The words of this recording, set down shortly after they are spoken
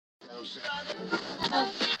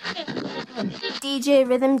DJ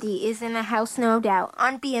Rhythm D is in the house, no doubt.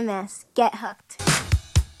 On BMS, get hooked.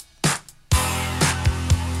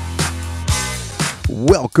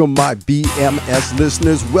 Welcome, my BMS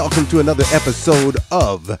listeners. Welcome to another episode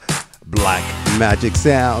of Black Magic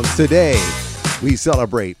Sounds. Today, we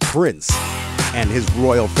celebrate Prince and his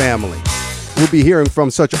royal family. We'll be hearing from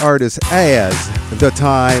such artists as The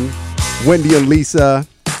Time, Wendy and Lisa.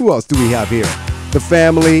 Who else do we have here? The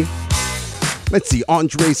Family. Let's see,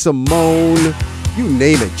 Andre Simone. You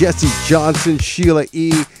name it. Jesse Johnson, Sheila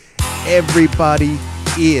E. Everybody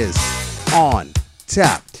is on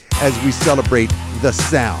tap as we celebrate the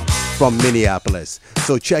sound from Minneapolis.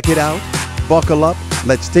 So check it out. Buckle up.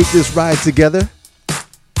 Let's take this ride together.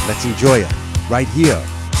 Let's enjoy it right here,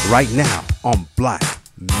 right now on Black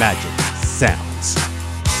Magic Sounds.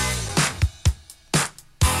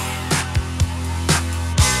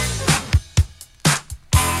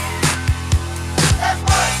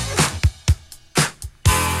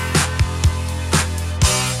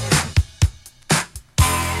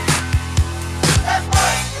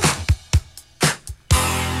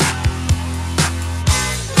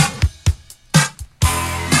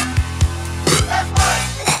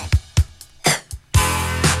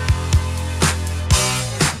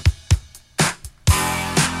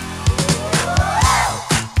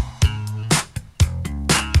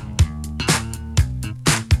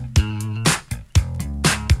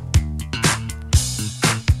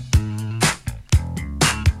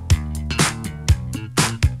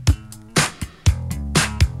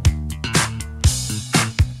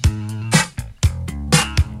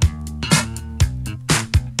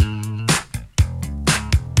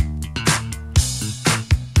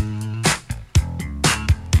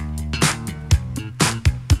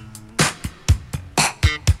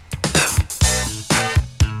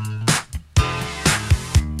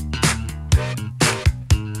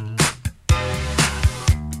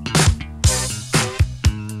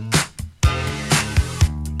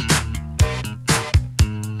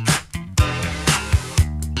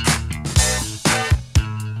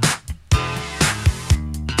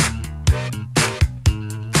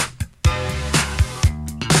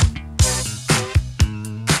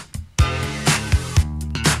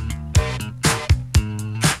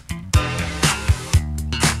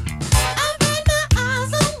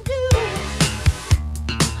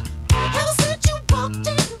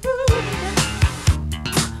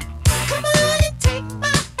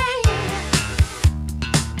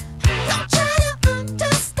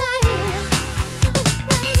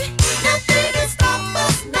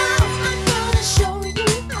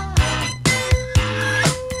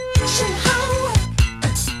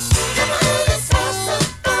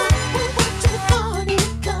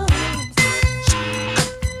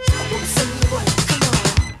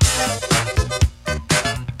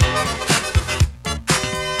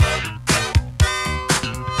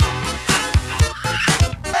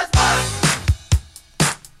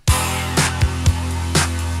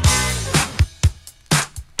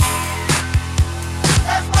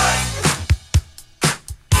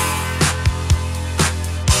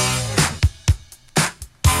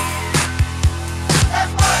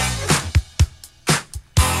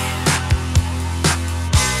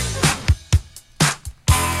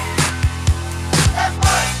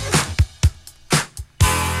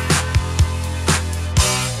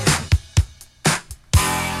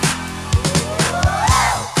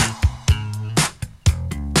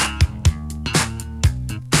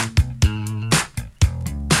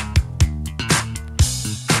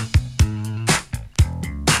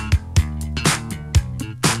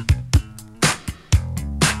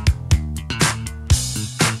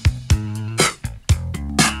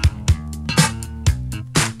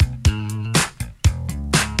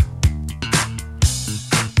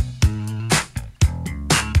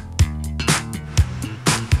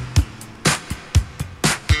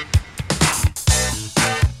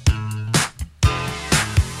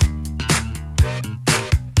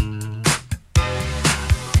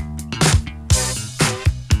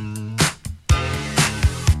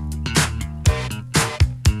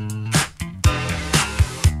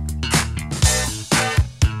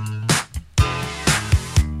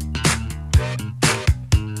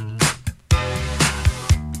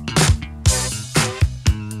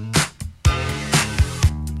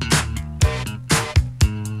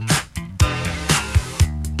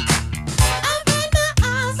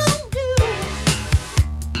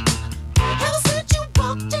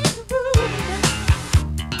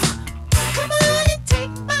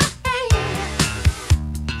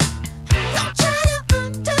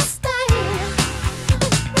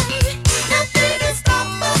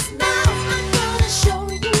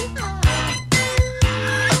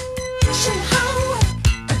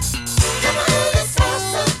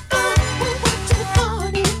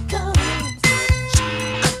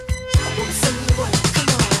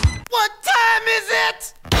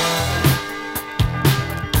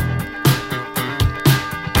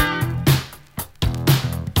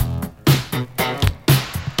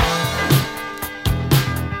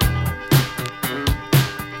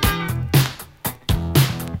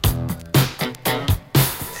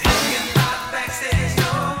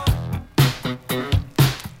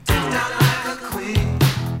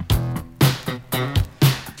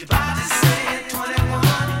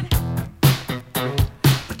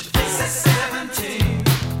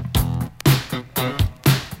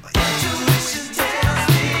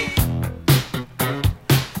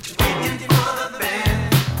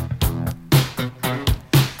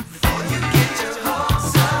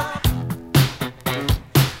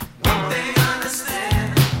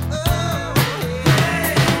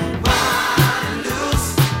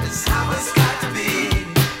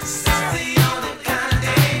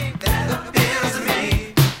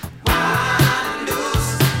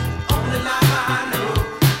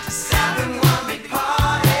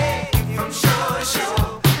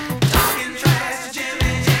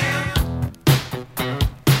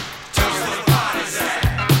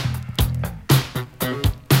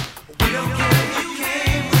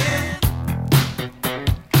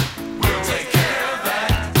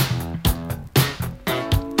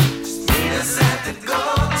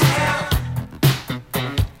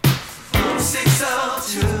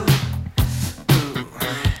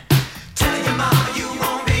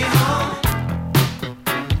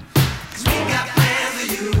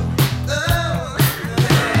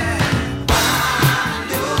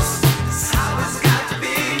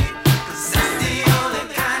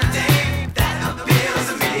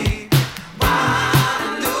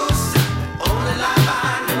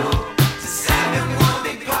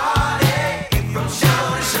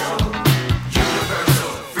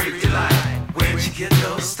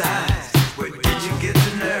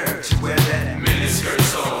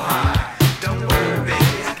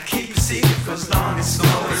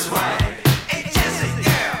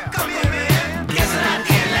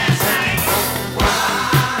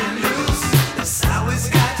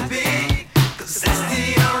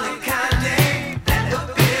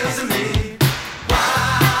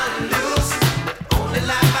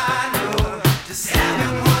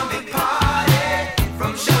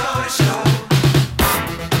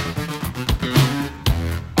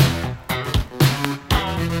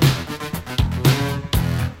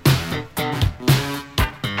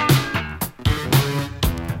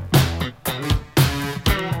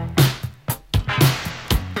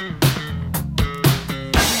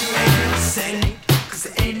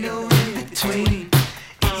 ain't no in between.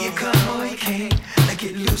 You come or you can't. Now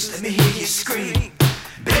get loose, let me hear you scream.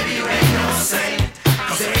 Baby, you ain't no saint,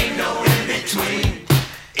 'cause there ain't no in between.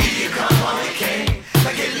 You come or you can't.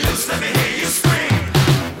 Now get loose, let me hear you scream.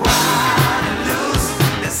 Wild and loose,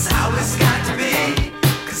 that's how it's got to be.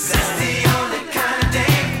 'Cause that's the only kind of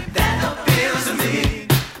day that appeals to me.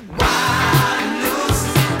 Wild and loose,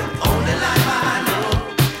 the only life I know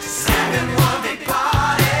is having one big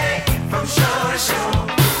party from shore to shore.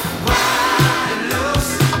 Wild and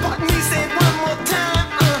loose, pardon me, say it one more time.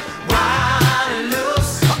 Wild and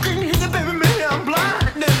loose, I couldn't hear you, baby, man, I'm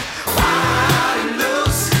blind. Wild and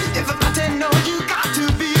loose, if I got to know you got to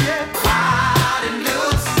be it. Wild and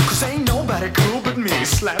loose, 'cause ain't nobody cool but me.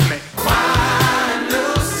 Slap me. Wild and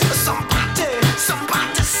loose,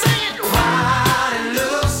 somebody say it. Wild and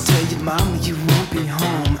loose, tell your mama you won't be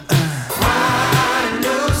home. Wild and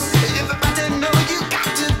loose, if I got to know you got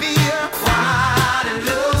to be wild and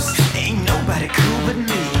loose. Ain't nobody cool but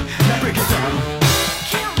me. Now break it down.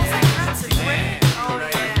 Kim, was that concert great? Oh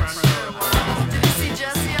yeah, sure was. Did you see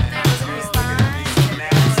Jesse up there? Was it his line?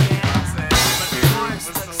 Lawrence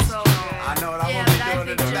looked so good. I know what I Yeah, want but to I do think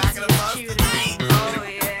in the back of the bus Jesse's tonight. cute. Oh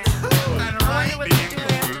yeah. I wonder what they're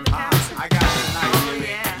doing after the concert. I got it tonight. Oh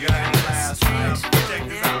yeah. You had it last Strange night. feeling,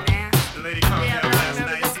 yeah, man. The lady called me Yeah, up but I last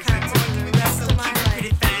remember night. this She said, concert for the rest of my life.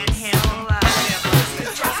 pretty fine him. So loud.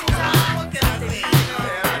 Jesse's on. They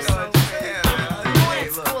packed it up. No one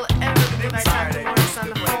at school ever believed I talked to Lawrence on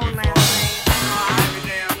the phone last night.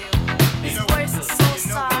 His voice is so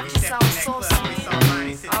soft. He sounds so sweet.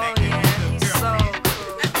 Oh yeah, he's so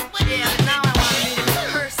cool. Yeah, but now I want to meet him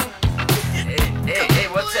in person. Hey,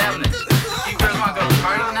 what's happening? You girls want to go to the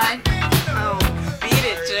party tonight? Oh, Beat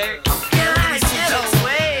it, jerk. God, get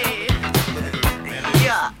away.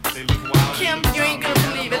 Yeah. Kim, you ain't gonna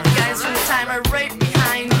believe it. The guys from the time are right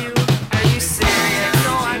behind you. Are you serious?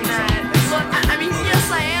 No, I'm not. Look, I mean,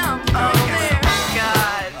 yes, I am. Oh, Right there.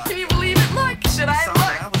 God. Can you believe it? Look. Should I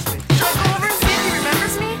look? Should I go over and see if he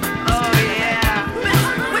remembers me? Oh, yeah.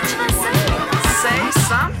 What should I say? Say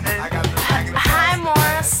something. Hi,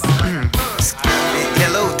 Morris.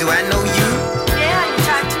 Hello, do I know you? Yeah, you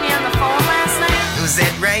talked to me on the phone last night? Was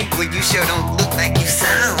that right? Well, you sure don't look like you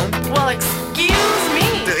sound. Well, excuse me.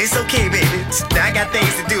 It's okay, baby. I got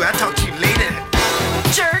things to do. I'll talk to you later.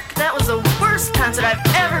 Jerk, that was the worst concert I've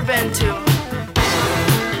ever been to.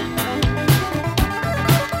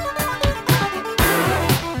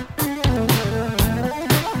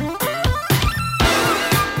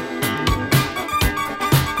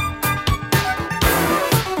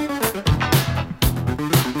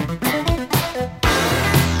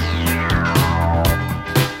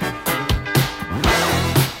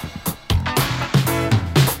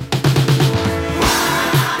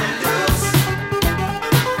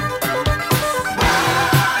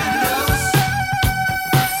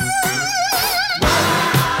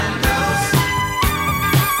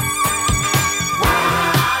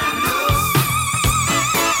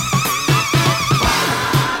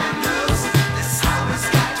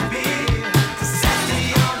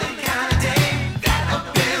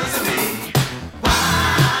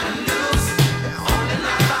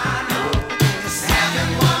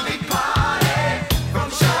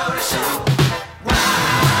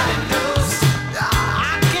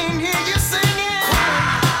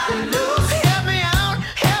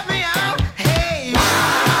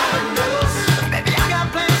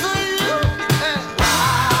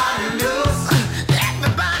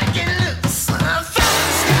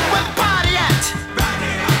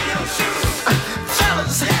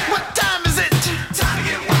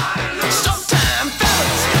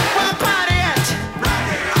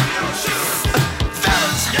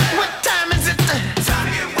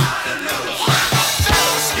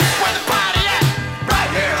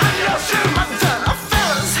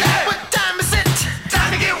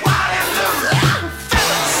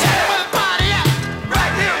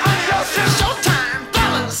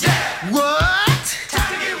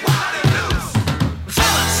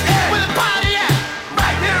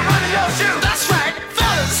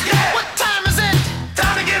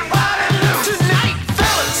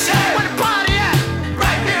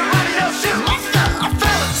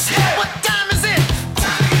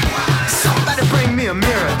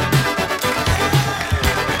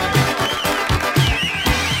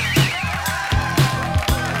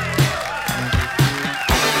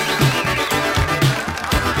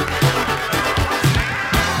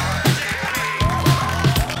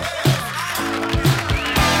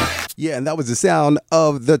 Yeah, and that was the sound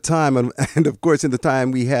of the time. And of course, in the time,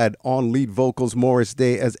 we had on lead vocals Morris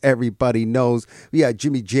Day, as everybody knows. We had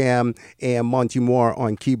Jimmy Jam and Monty Moore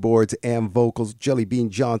on keyboards and vocals, Jelly Bean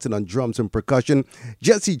Johnson on drums and percussion,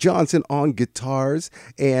 Jesse Johnson on guitars,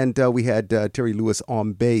 and we had Terry Lewis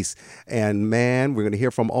on bass. And man, we're going to hear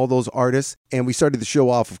from all those artists. And we started the show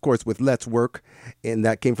off, of course, with Let's Work, and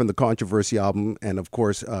that came from the Controversy album. And of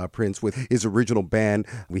course, Prince with his original band.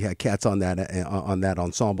 We had cats on that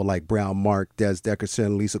ensemble like Brown Mark, Des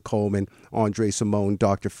Dickerson, Lisa Coleman, Andre Simone,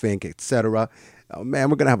 Dr. Fink, etc. Man,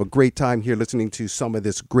 we're going to have a great time here listening to some of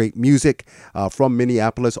this great music from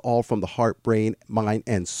Minneapolis, all from the heart, brain, mind,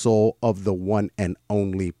 and soul of the one and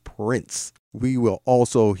only Prince. We will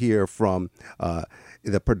also hear from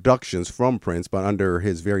the productions from Prince, but under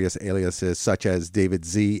his various aliases, such as David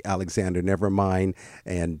Z, Alexander Nevermind,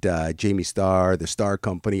 and Jamie Starr, The Star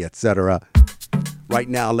Company, etc. Right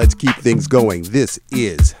now, let's keep things going. This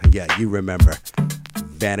is, yeah, you remember,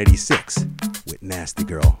 Vanity 6 with Nasty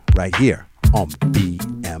Girl right here on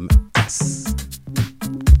BMS.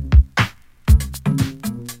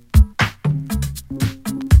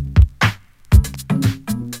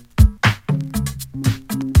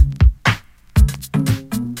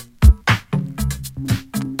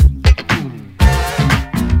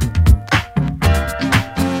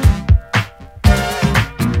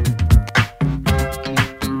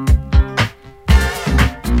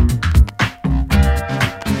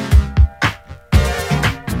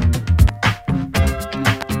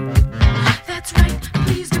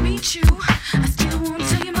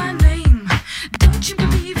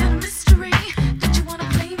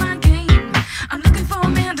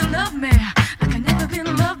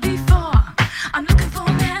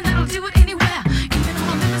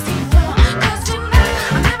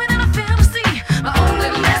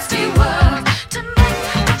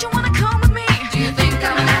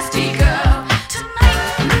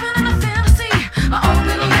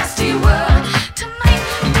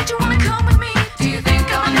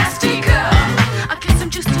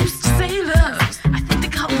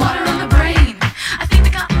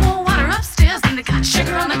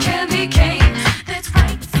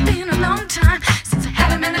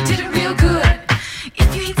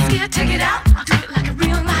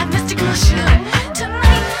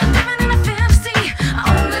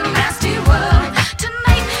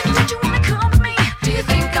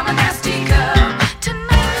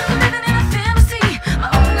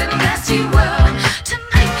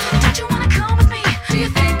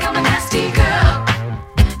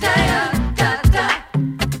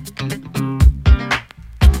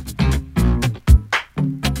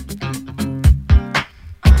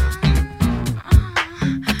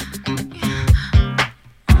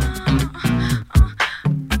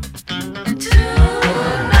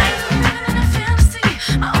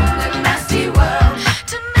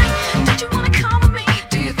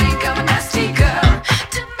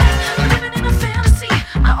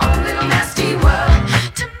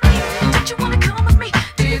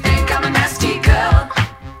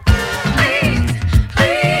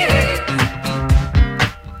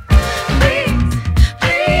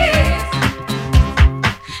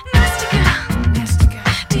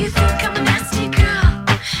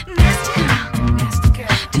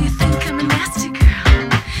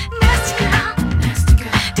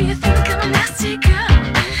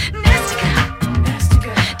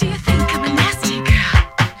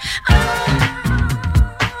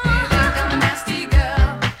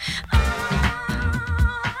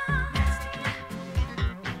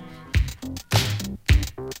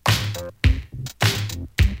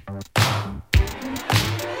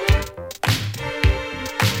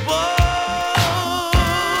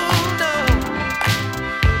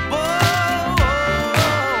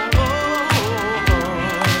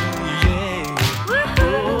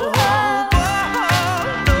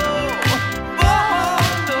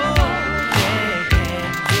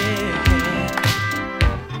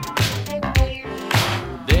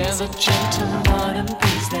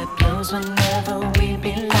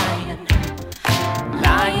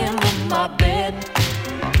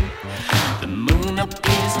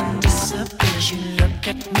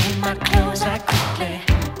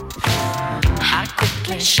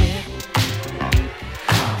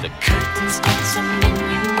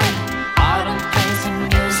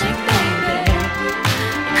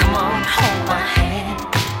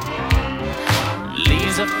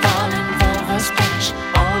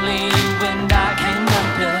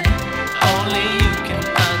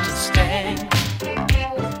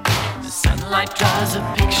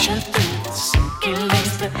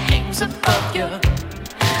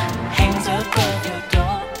 Hangs above your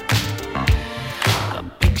door. A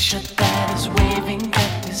picture pressure that is waving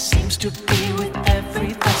at me seems to be with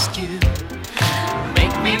every rescue.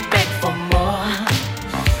 Make me beg for more.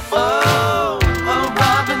 Oh, a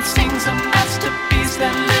robin sings a masterpiece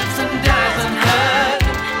that lives and dies unheard.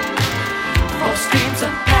 For streams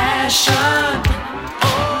of passion.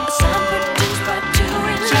 Sound produced by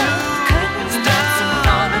doing love. Curtains dancing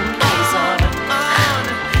on and plays on.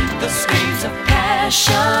 The screams of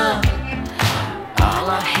passion. All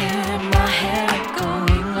I hear in my head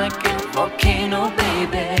echoing like a volcano,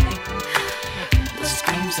 baby. The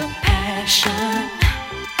screams of passion.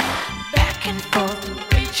 Back and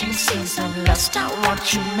forth, raging seas of lust. I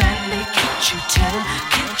want you madly. Can't you tell?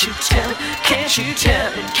 Can't you tell? Can't you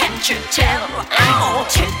tell? Can't you tell? Oh,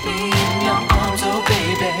 take me in your arms, oh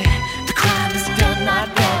baby. The crime is done. I'd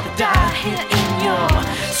rather die here in your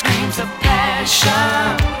screams of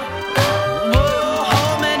passion. Oh,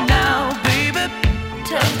 hold me now, baby.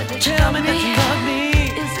 Tell me that you love me.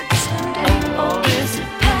 Is it Sunday or is it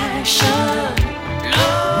passion?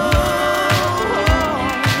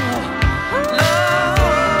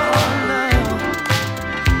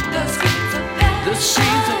 The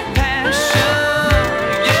seeds of passion,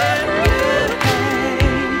 yeah,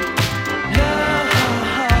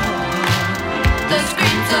 the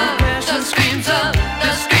screams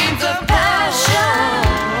of passion,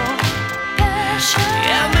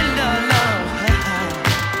 yeah, me love.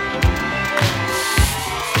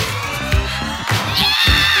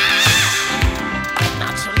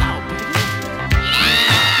 Not so loud, baby.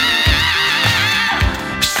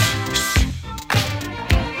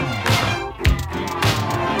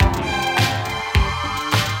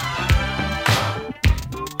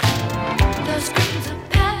 The screams of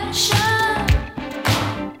passion.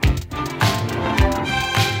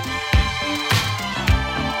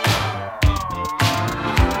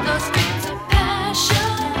 The screams of passion.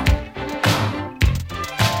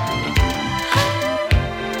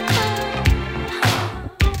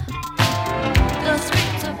 The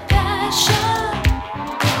screams of passion.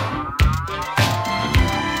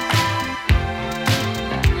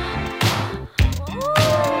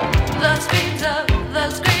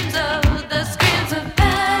 The screams of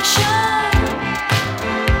passion.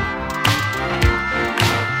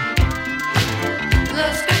 The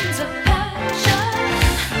screams of passion.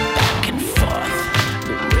 Back and forth,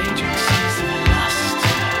 the raging seas of lust.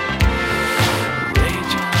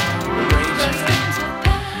 Raging. The screams of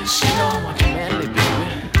passion. You know I want you madly,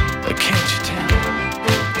 baby. But can't you tell?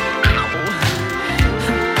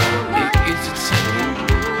 Is it Sunday?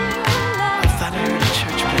 I thought I heard a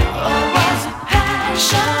church bell. Or was it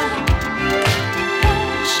passion?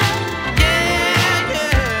 Yeah.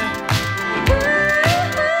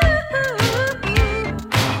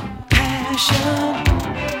 Passion.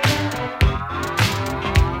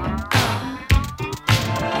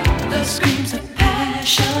 The screams of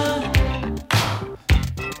passion.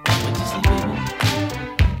 What you say, baby?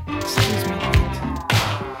 Excuse me.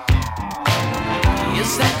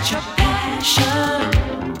 Is that your passion?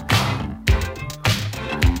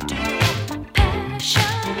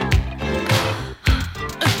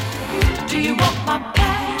 Do you want my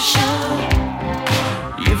passion?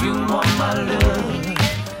 If you want my love,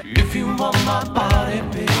 if you want my body,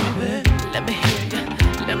 baby, let me hear you,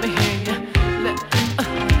 let me hear you,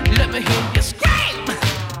 let me hear you scream.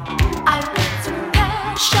 I want some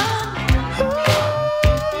passion.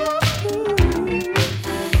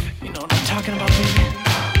 You know what I'm talking about, baby?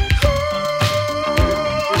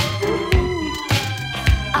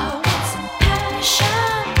 I want some passion.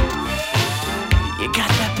 You got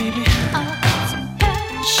that, baby? I want some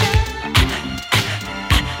passion.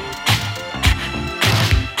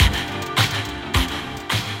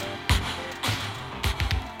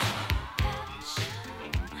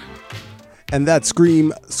 And that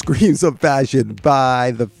Screams of Passion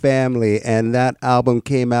by The Family. And that album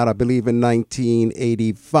came out, I believe, in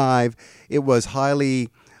 1985. It was highly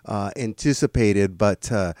anticipated,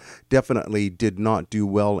 but definitely did not do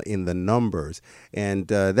well in the numbers. And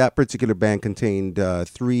that particular band contained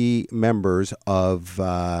three members of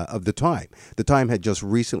The Time. The Time had just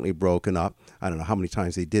recently broken up. I don't know how many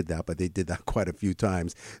times they did that, but they did that quite a few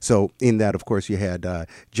times. So in that, of course, you had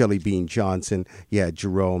Jelly Bean Johnson, you had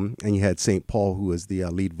Jerome, and you had St. Paul, who was the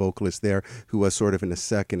lead vocalist there, who was sort of in the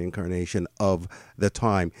second incarnation of The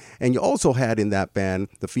Time. And you also had in that band,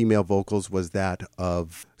 the female vocals was that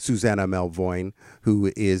of Susanna Melvoin,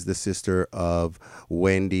 who is the sister of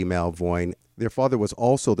Wendy Melvoin. Their father was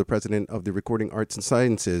also the president of the Recording Arts and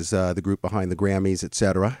Sciences, the group behind the Grammys,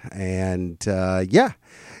 etc. And yeah,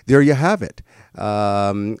 there you have it.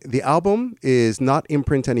 The album is not in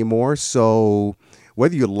print anymore, so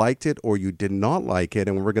whether you liked it or you did not like it,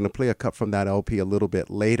 and we're going to play a cut from that LP a little bit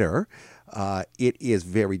later, it is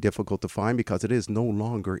very difficult to find because it is no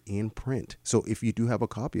longer in print. So if you do have a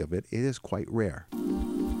copy of it, it is quite rare.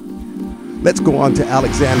 Let's go on to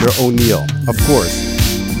Alexander O'Neal, of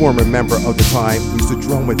course, former member of The Time, used to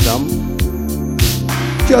drum with them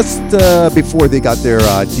just before they got their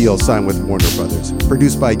deal signed with Warner Brothers.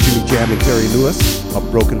 Produced by Jimmy Jam and Terry Lewis, A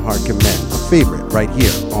Broken Heart Can Mend, a favorite right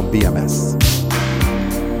here on BMS.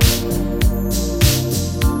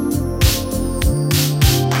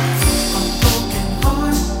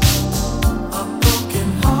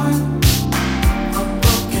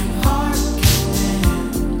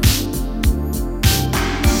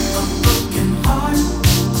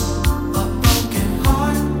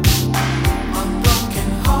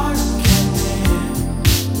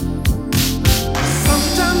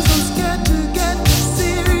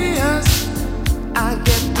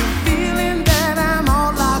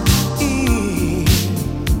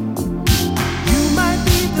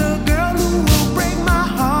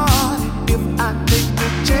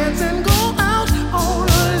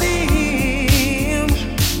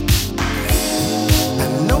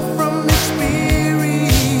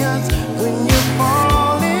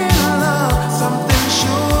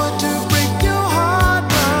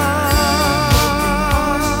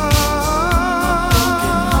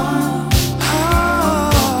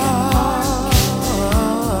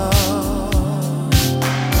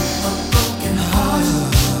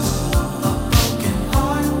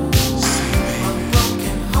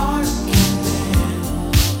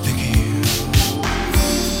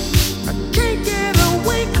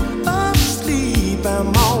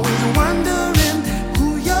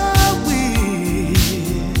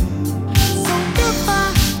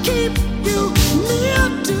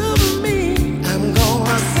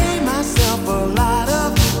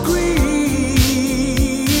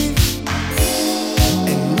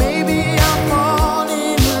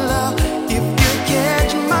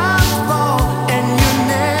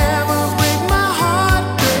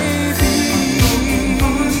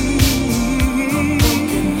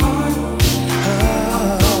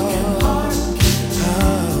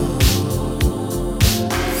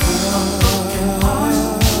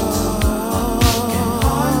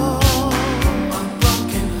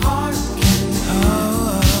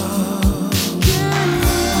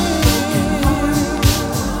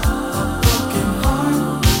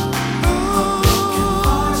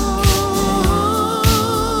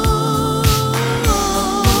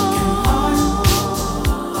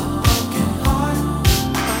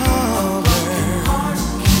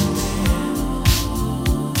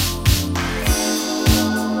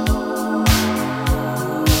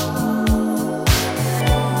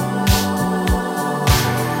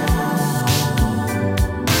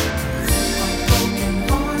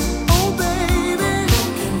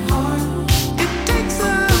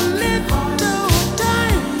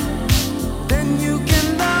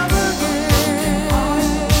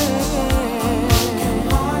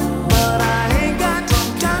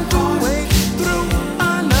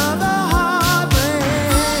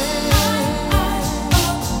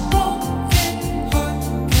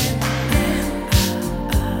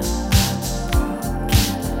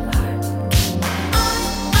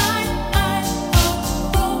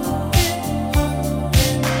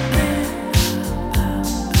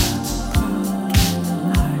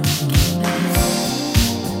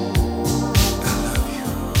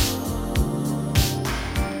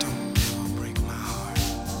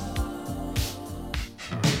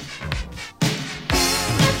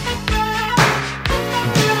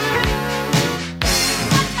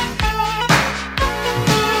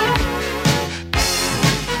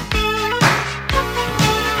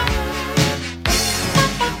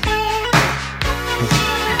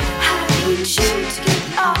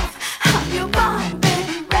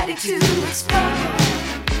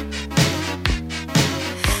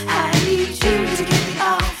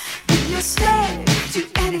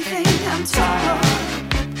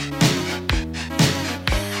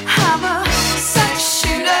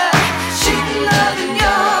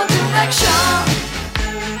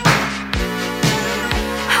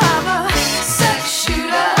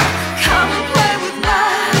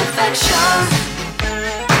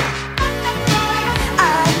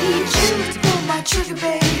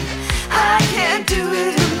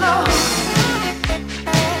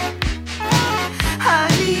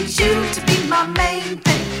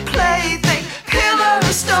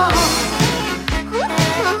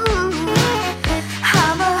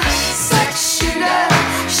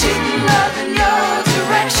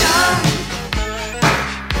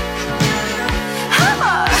 I'm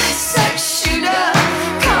a sex shooter.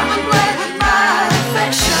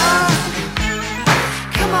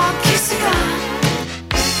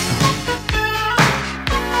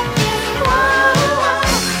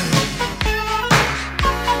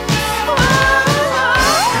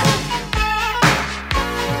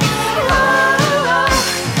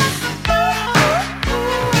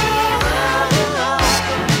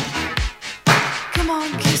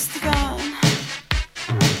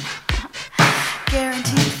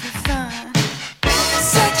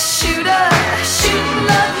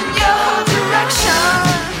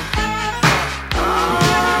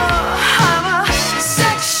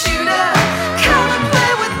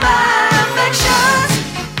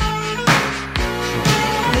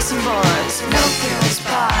 some boys. No girl's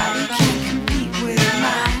body can compete with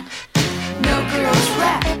mine. No girl's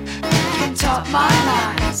rap can top my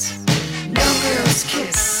lines. No girl's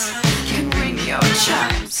kiss can bring your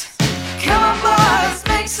chimes. Come on, boys,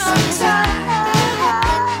 make some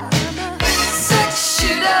time. Sex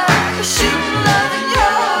shooter, shooting love in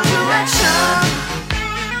your direction.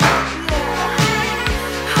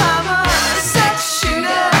 I'm a sex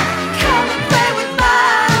shooter, come and play with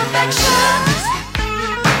my affections.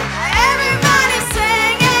 Everybody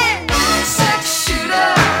singing, sex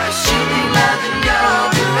shooter, shooting love in your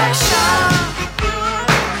direction.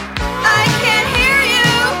 I can't hear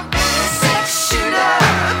you, sex shooter.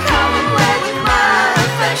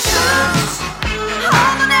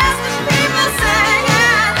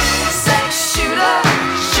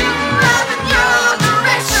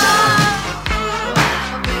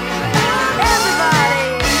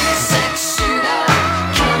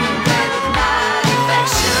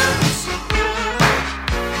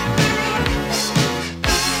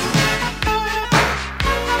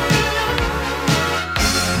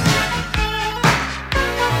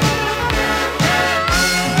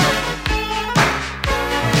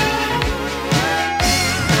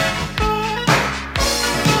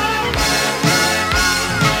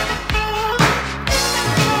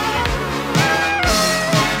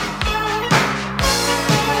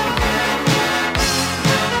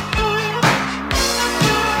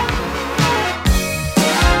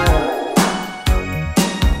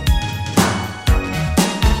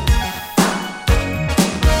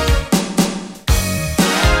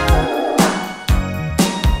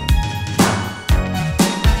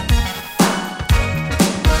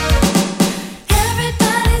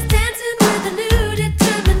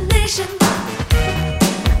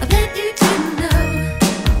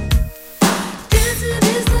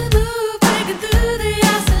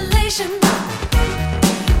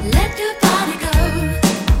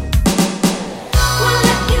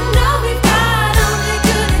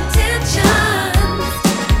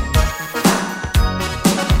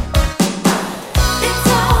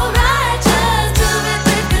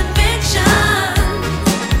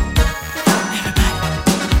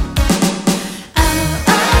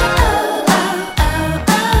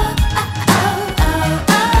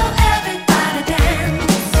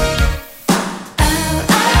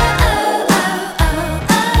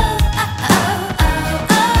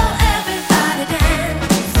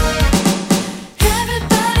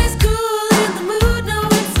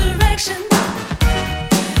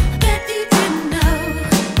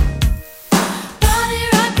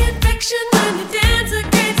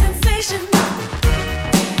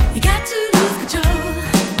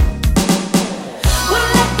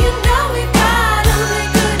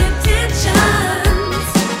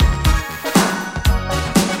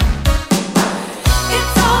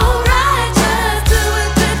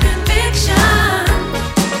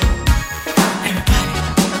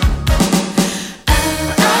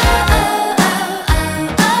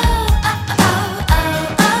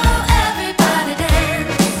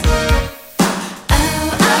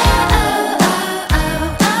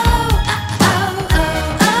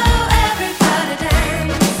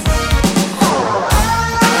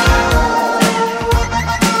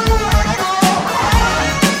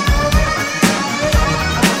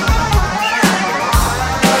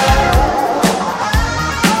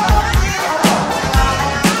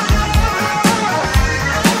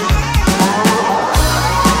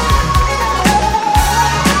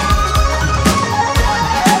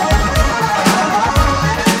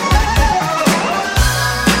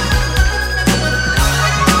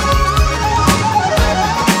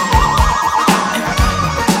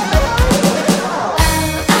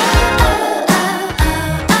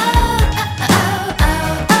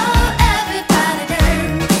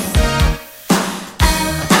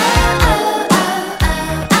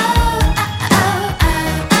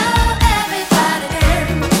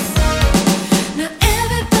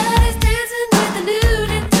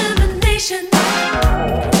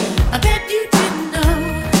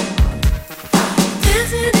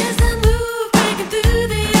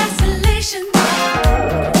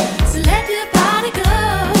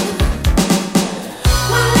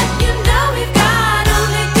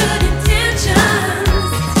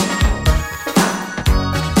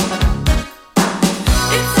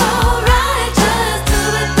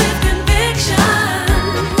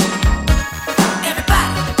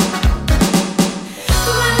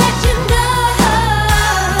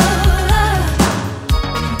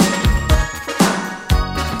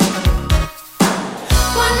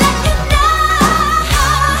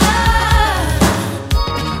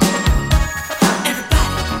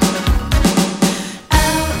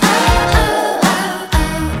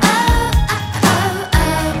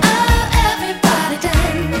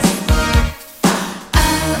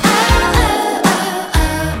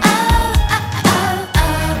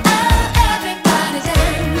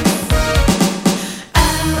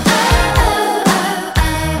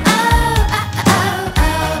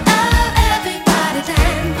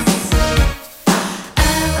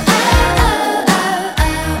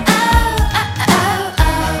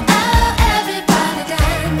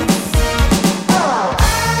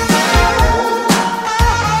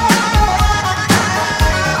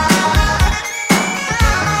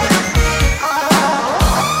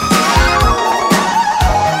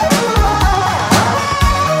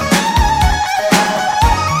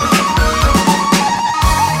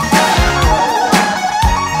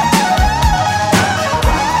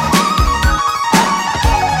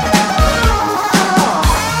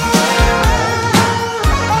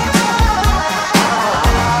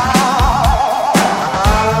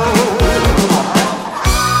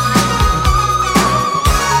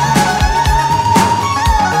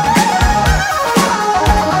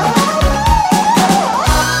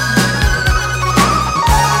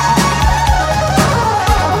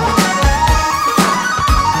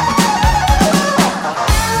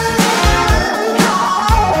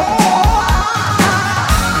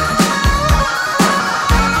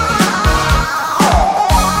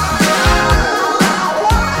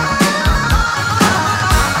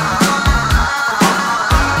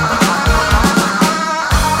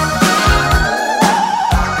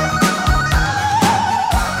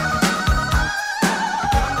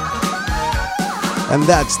 And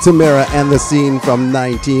that's Tamara and the Scene from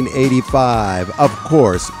 1985. Of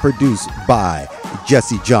course, produced by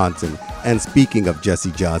Jesse Johnson. And speaking of Jesse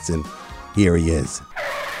Johnson, here he is.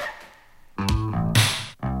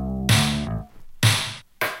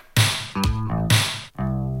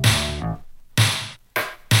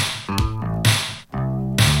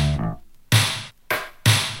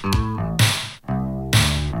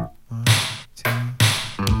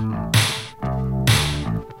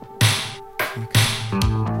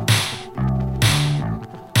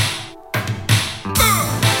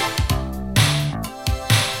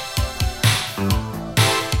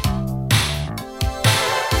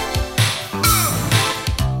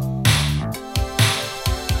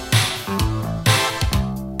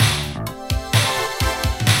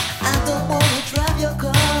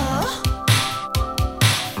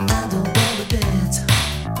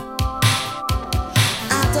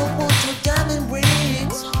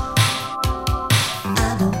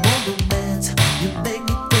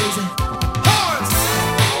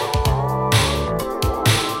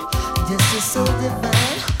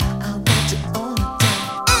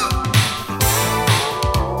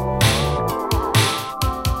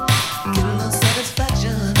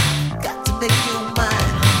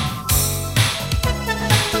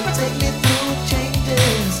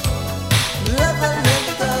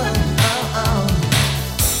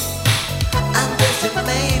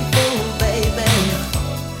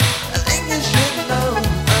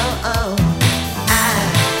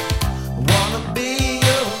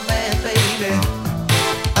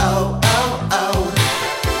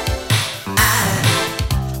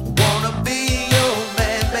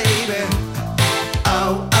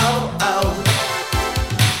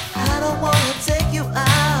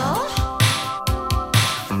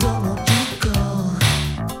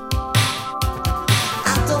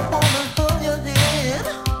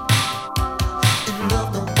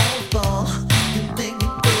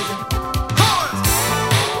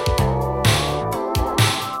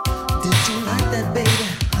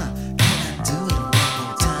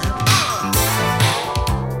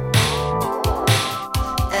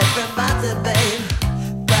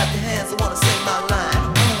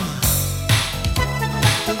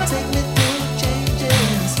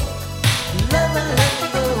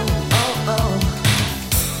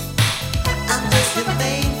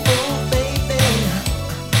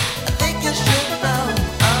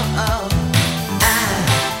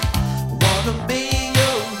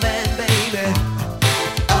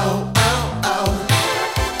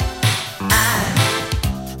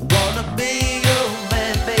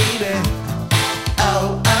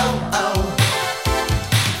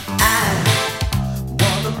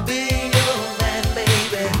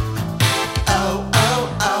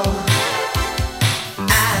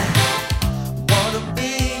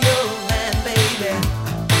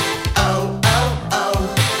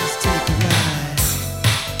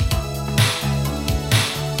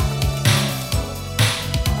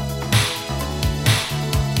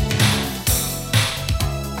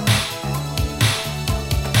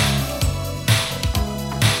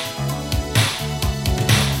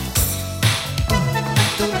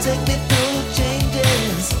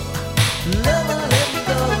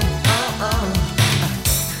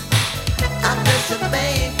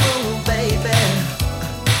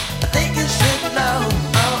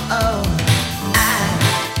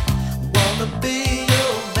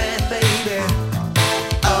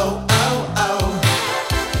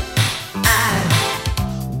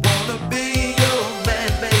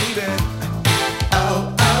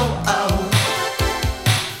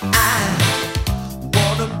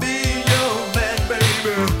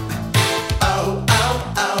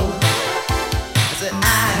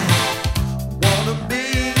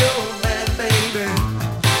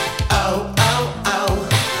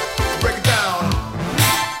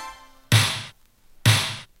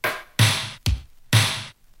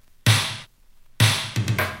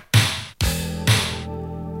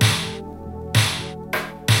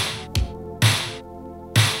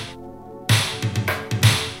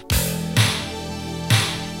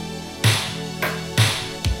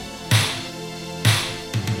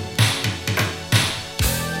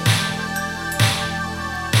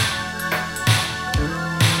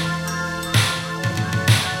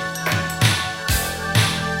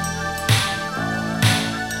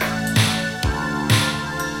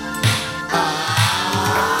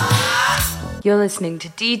 You're listening to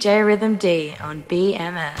DJ Rhythm D on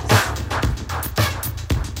BMS.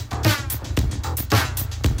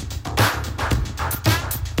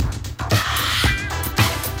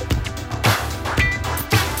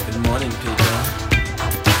 Good morning, people.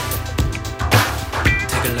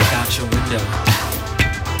 Take a look out your window.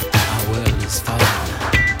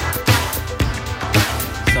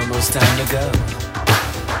 almost time to go.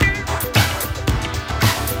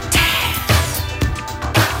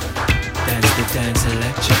 Dance the dance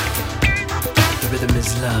electric. The rhythm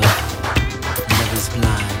is love. Love is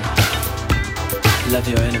blind. Love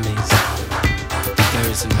your enemies. There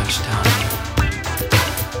isn't much time.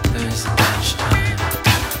 There isn't much time.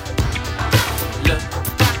 Look,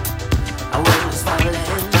 our world is falling.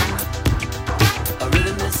 A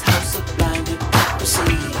rhythm is house of blind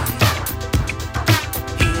hypocrisy.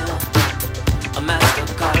 Hear a master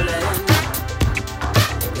calling.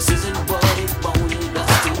 This isn't what it wanted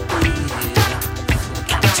us to be.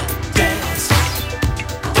 Got to dance,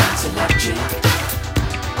 dance electric.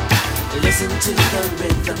 Listen to the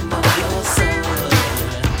rhythm of your soul.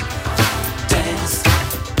 Dance,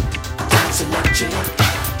 dance electric.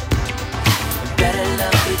 Better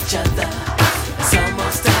love each other. It's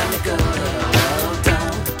almost time to go.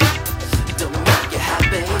 Don't make you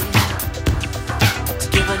happy. To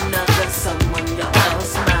give another someone your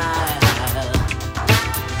smile.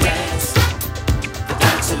 Dance, the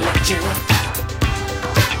dance electric.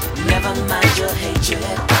 Never mind your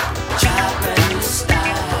hatred. Try a brand new style.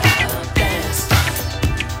 Dance,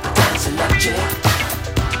 the dance electric.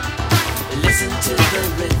 Listen to the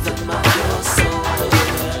rhythm of your soul.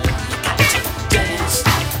 Dance,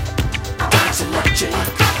 dance electric.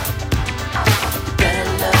 Better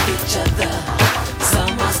love each other. It's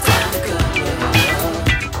almost time to go.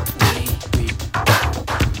 We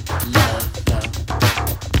love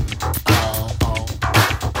all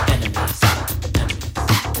enemies.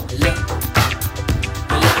 Look,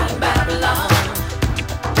 we live in Babylon,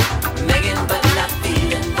 making but not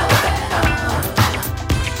feeling love at all.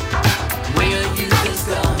 When your youth is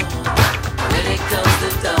gone, when it comes to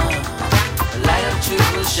dawn, the light of truth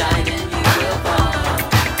will shine and you will fall.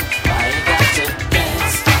 Why you got to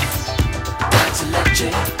dance, dance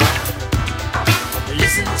electric.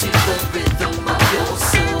 Listen to the rhythm of your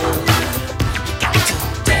soul. You got to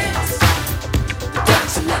dance,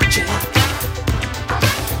 dance electric.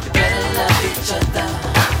 You better love each other.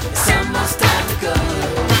 It's almost time to go.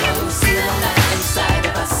 See the light inside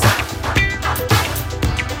of us.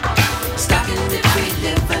 Stocking if we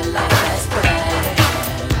live a life that's bad.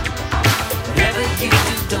 Whatever you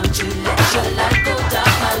do, don't you let your light go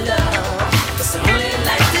dark, my love. It's the only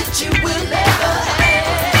life that you will ever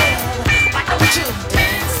have. Why don't you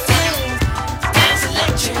dance, dance, dance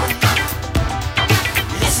electric?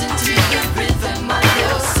 Listen to the rhythm of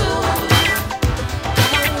your soul.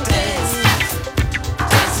 Dance,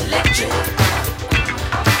 dance electric.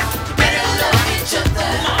 You better love each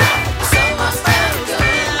other. It's almost time to go.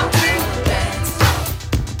 Dance.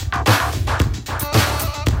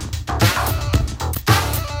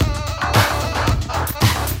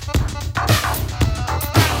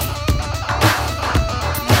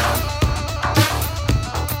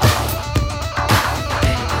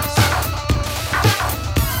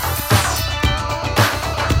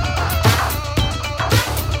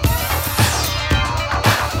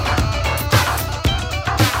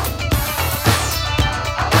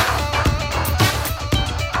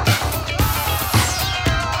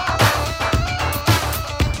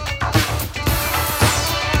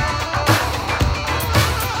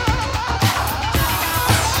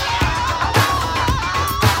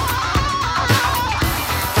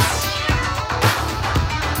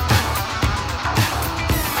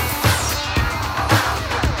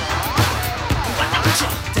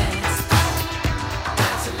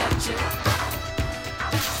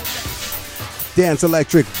 Dance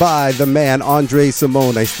Electric by the man Andre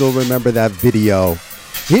Simone. I still remember that video.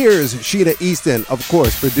 Here's Sheena Easton, of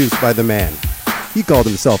course, produced by the man. He called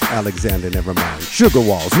himself Alexander Nevermind. Sugar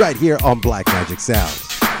Walls, right here on Black Magic Sounds.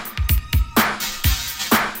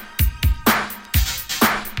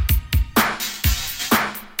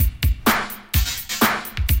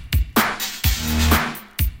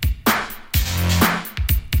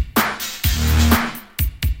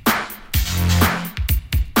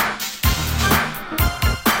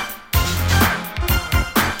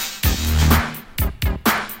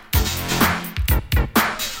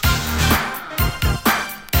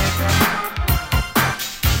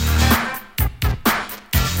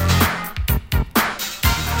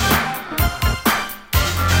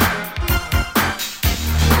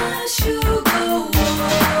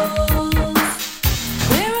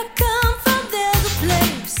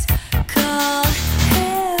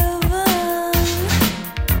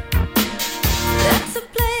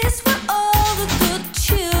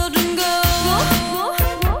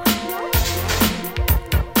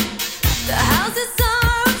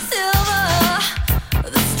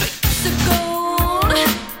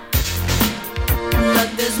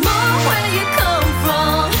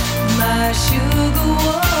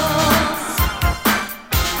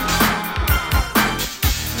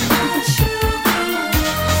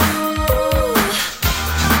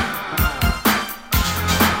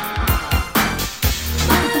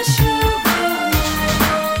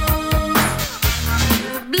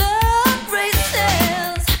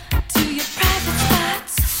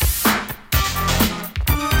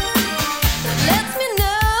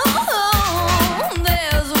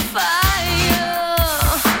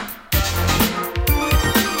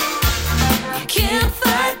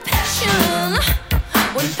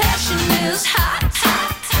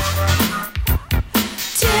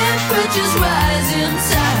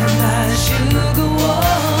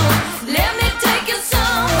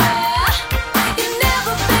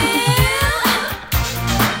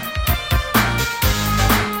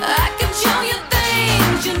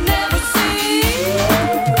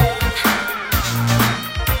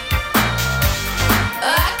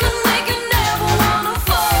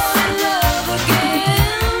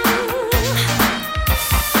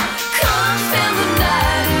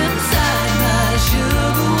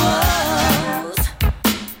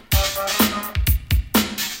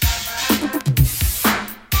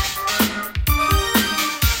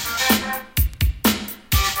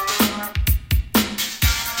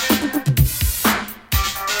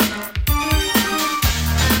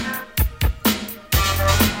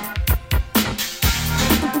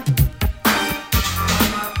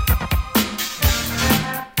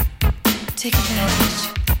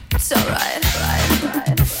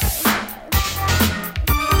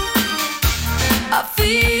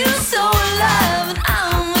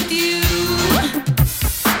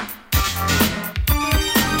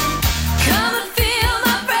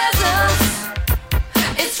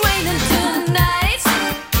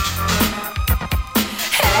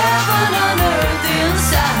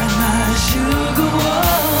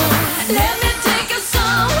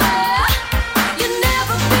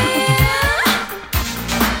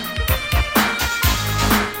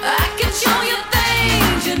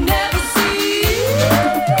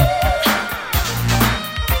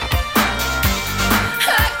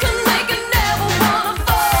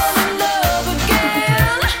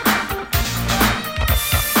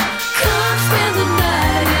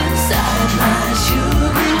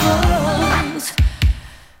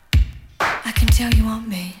 want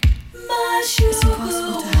me. It's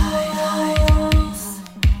impossible to hide.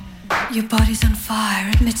 Your body's on fire,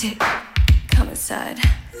 admit it. Come inside.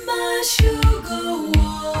 My sugar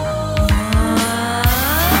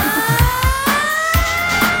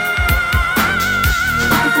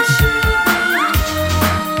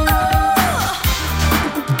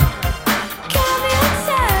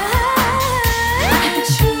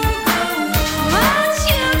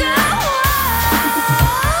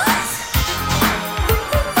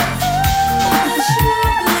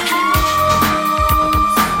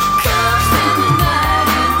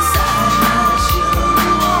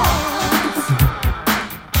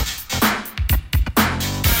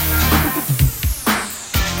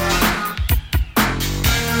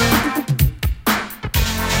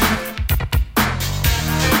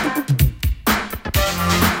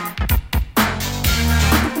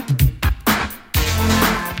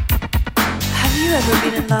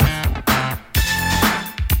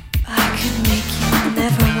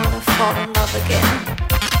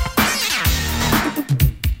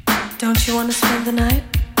Don't you want to spend the night?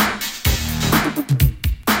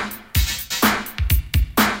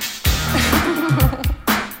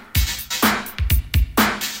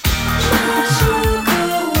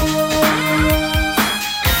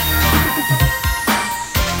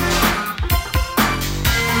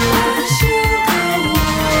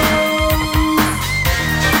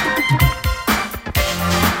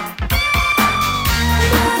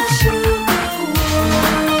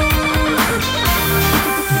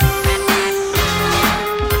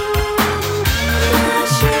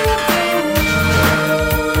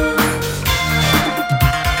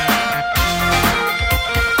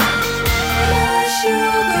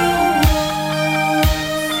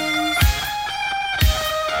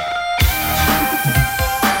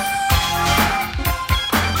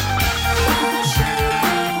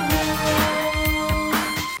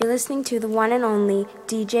 Listening to the one and only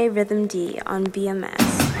DJ Rhythm D on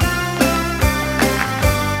BMS.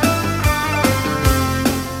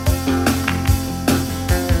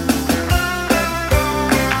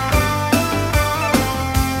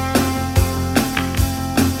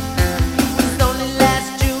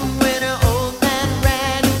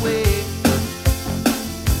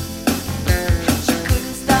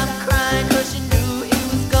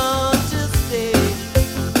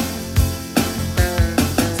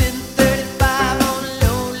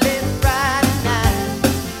 Friday night.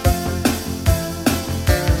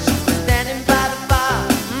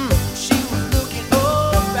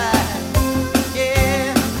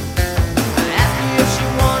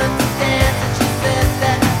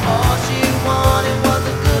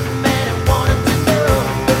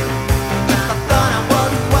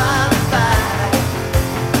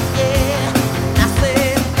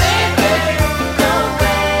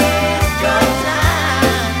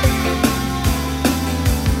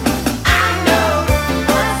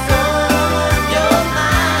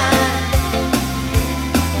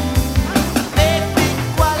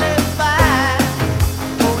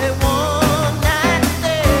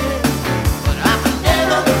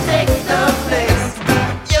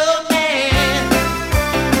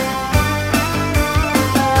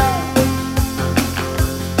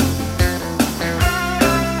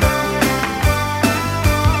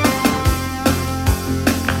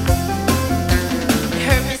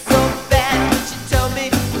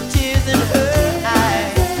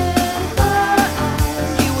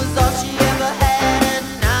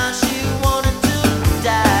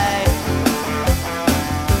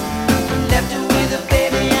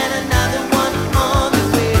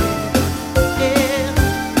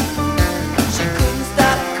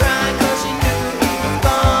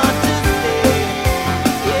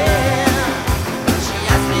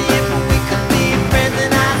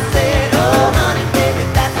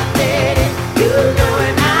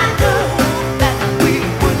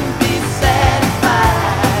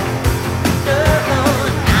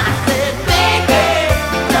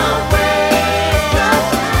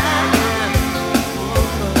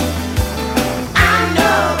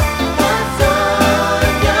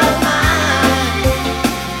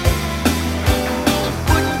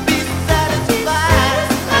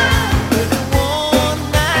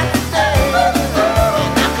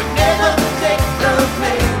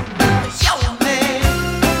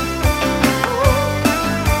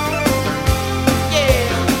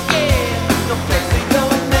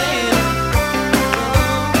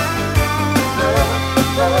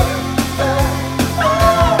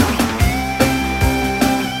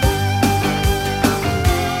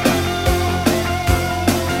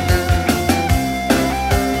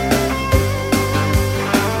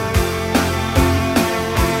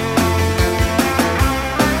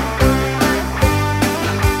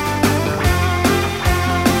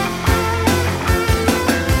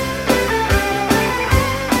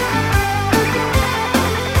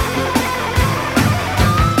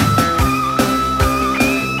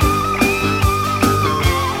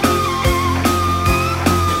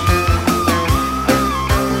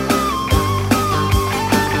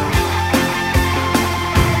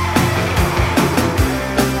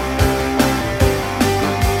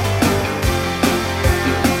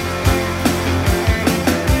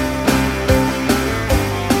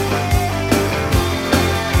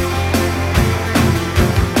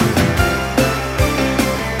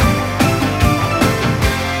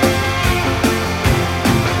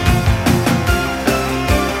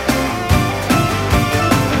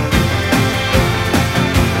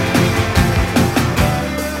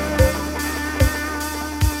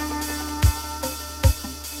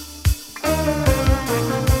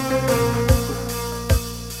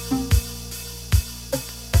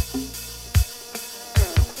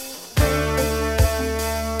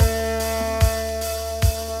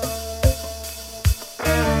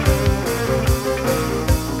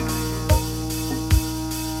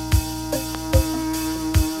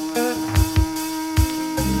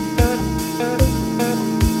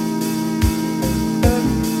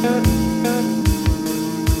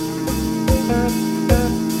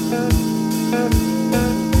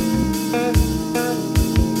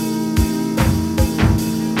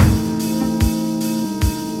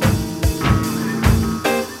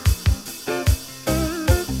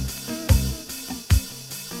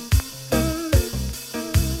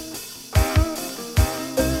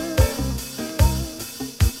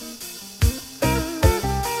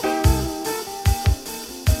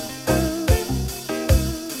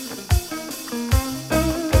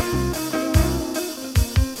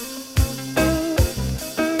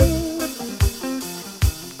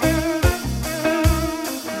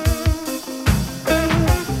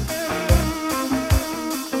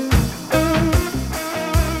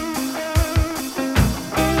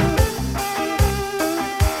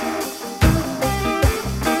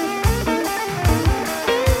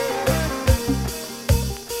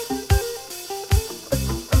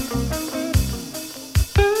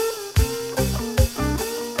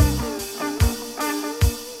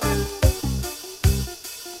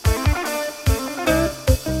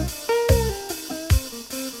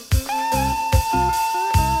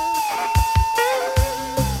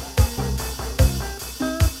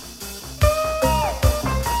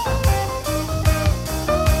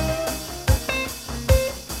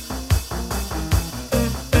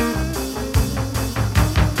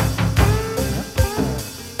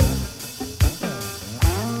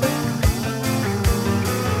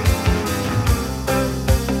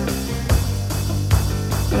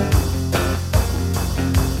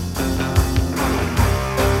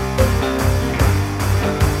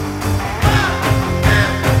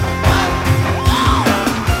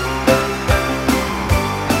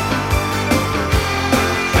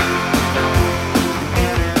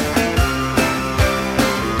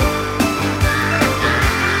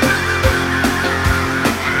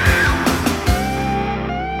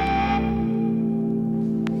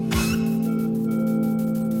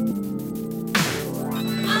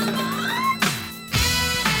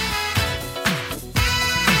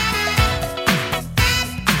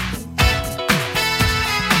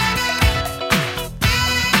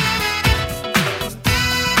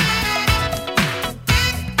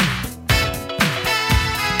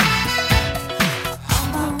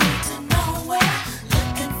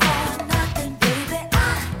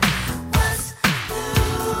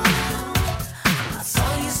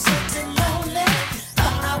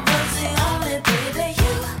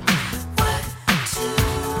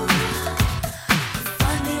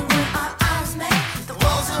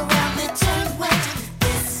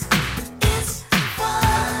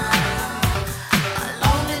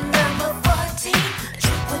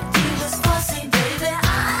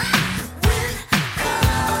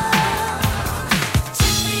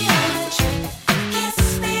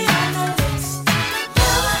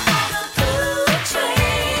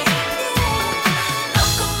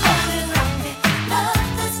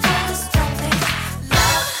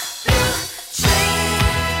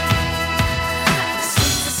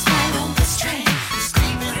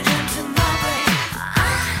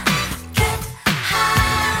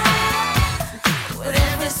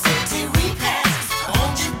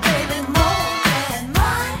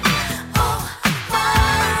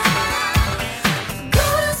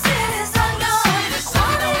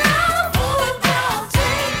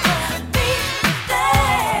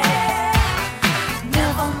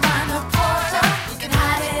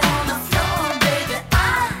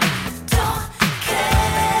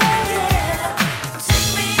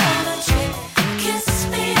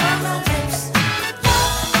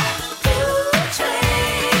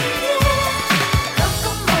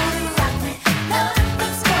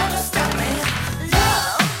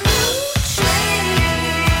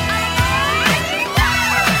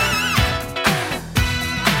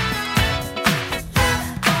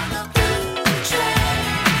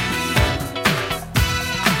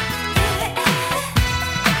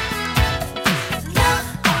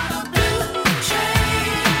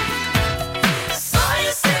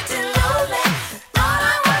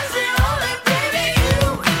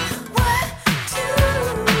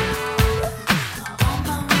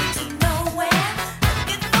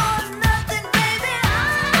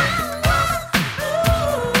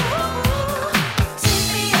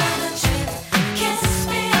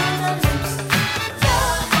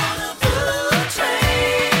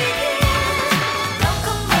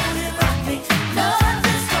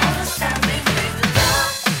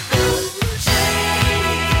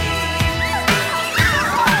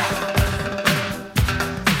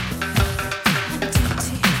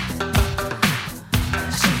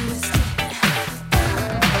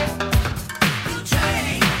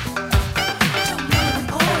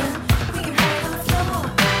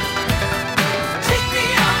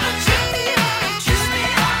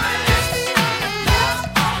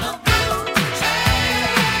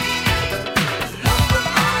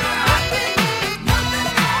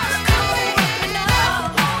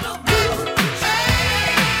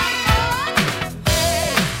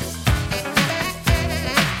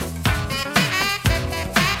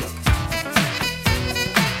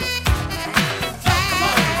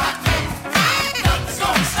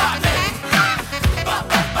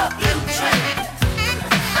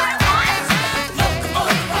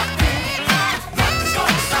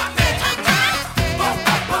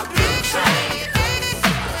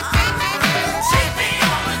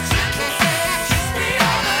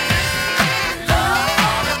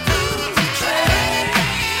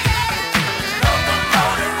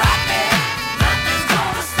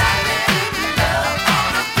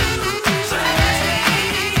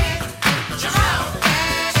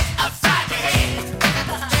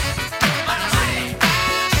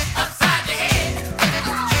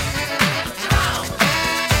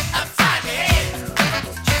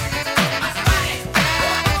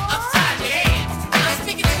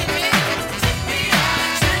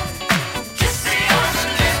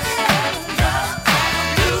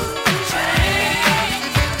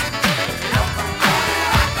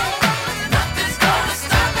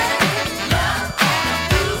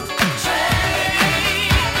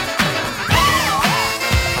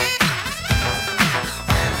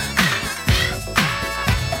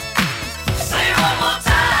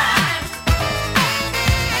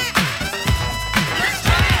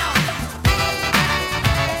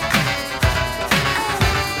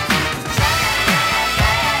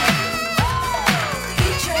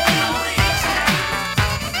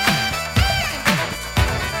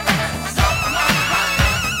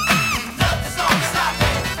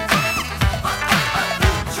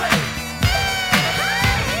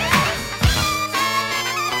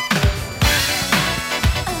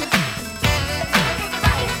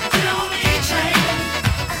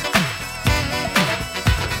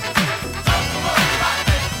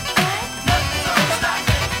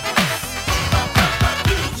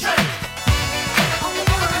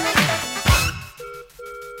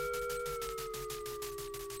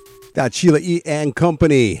 That's Sheila E. and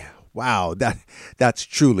Company. Wow, that's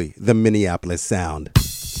truly the Minneapolis sound.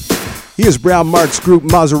 Here's Brown Mark's group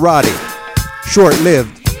Maserati.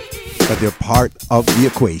 Short-lived, but they're part of the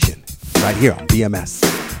equation. Right here on BMS.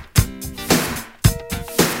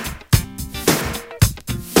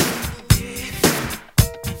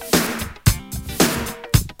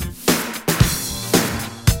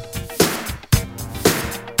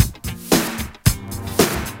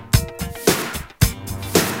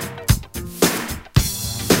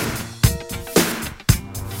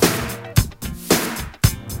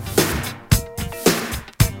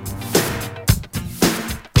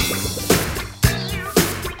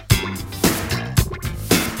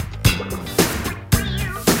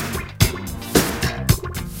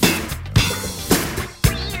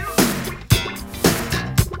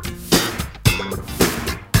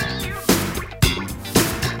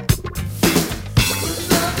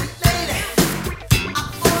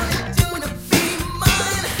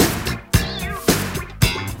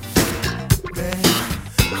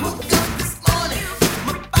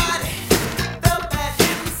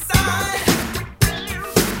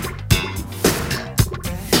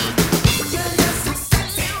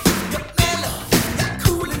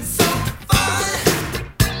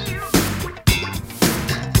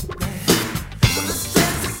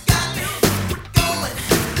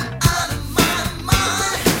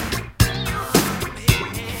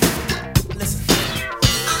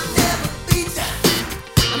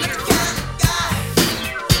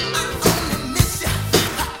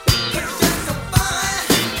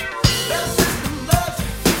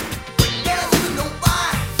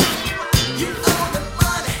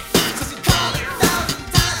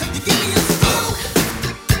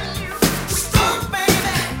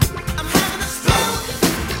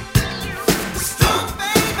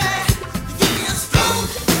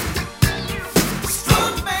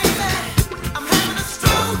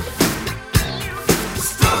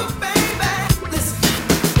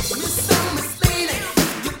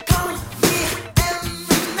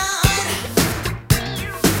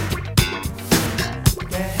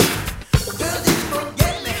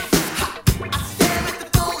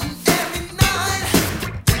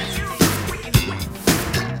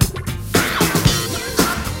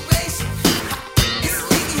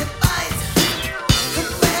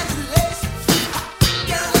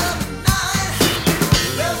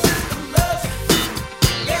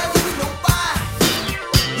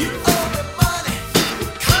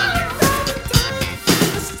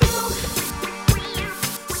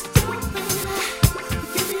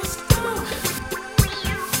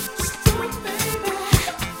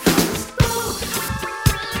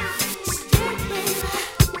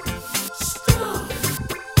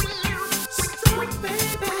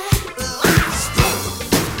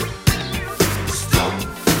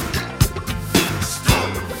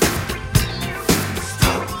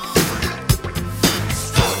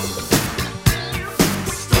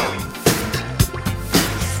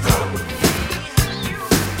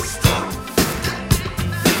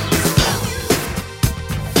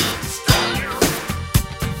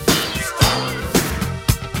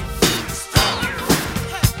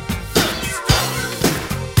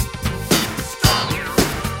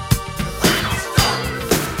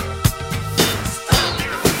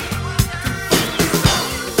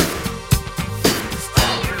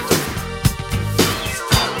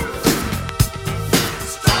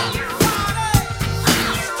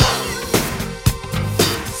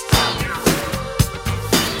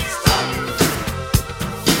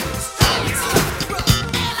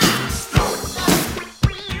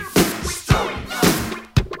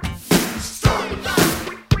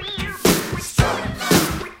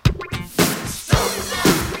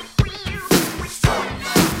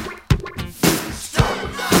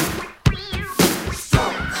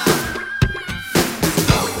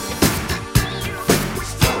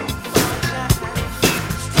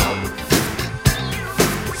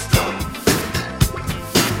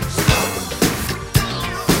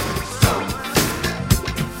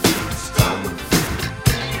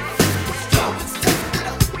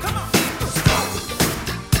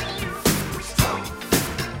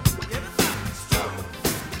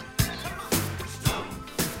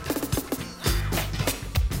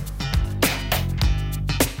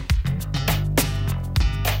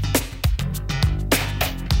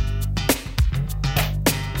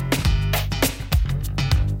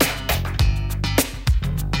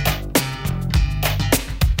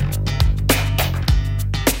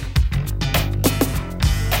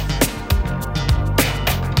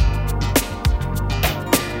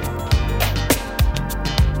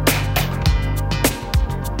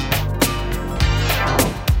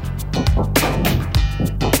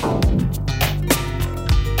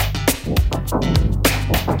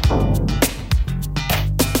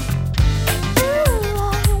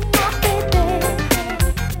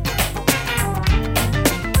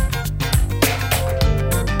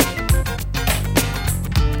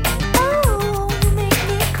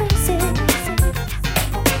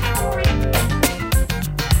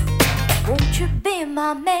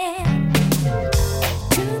 man.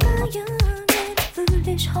 To my young and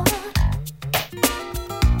foolish heart,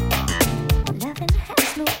 loving has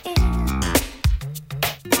no end.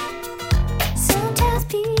 Sometimes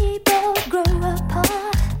people grow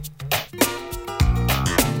apart.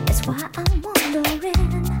 That's why I'm wondering,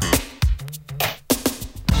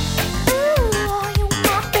 ooh, are you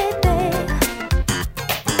my baby?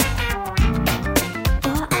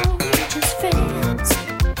 Or are we just friends?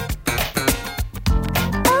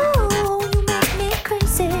 Oh, you make me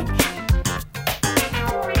crazy.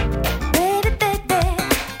 Baby, baby,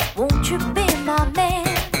 won't you be my man?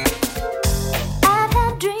 I've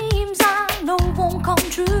had dreams I know won't come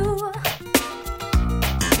true.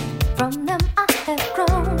 From them I have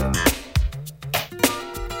grown.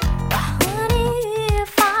 Honey,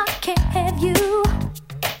 if I can't have you,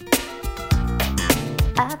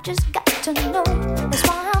 I've just got to know. That's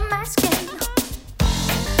why I'm asking.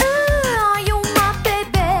 Ooh, are you my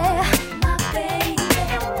baby? My baby.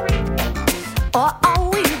 Or are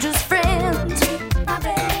we just friends? My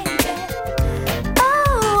baby.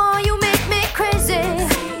 Oh, you make me crazy.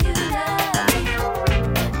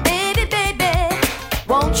 Baby, baby,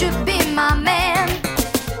 won't you be my man?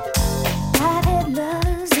 I've had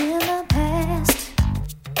lovers in the past,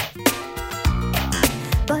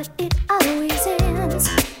 but it always ends.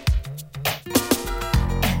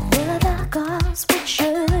 Love like ours would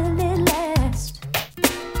surely last,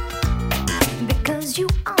 because you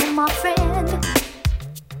are my friend.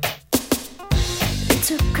 It's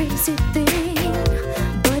a crazy thing,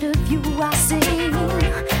 but of you I sing.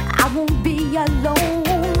 I won't be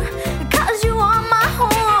alone, 'cause you are my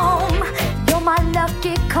home. You're my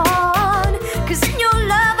lucky card, 'cause in your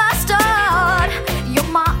love I start.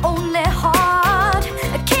 You're my only heart.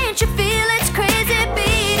 Can't you feel it's crazy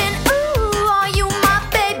beating? Ooh, are you my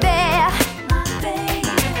baby? My baby.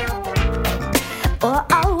 Or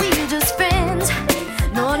are we just friends?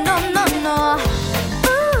 No, no, no, no.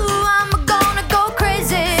 Ooh, I'm gonna go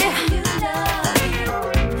crazy.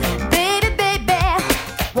 Baby, baby,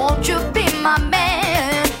 won't you be my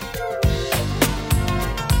man?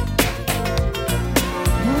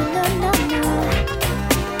 No, no, no, no.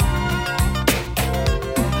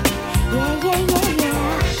 Yeah, yeah, yeah,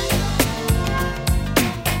 yeah.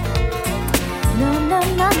 No, no,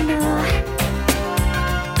 no, no.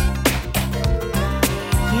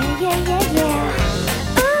 Yeah, yeah, yeah, yeah.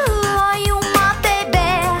 Ooh, are you my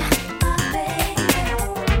baby? My baby.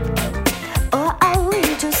 Or are we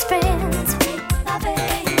just friends? My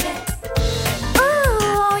baby.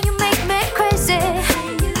 Ooh, you make me crazy.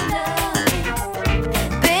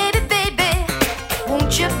 Baby, baby,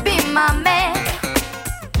 won't you be my man?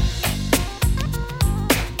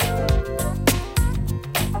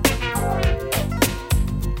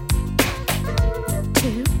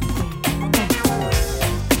 Two,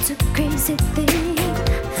 it's a crazy thing,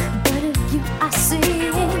 but if you I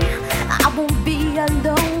sing, I won't be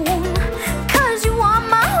alone, 'cause you are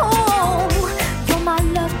my home. You're my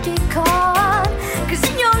lucky card, 'cause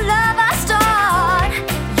in your love I start.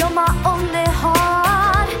 You're my only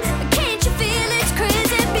heart. Can't you feel it's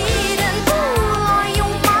crazy beating? Ooh, are you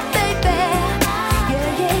my baby? Yeah,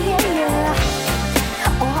 yeah, yeah,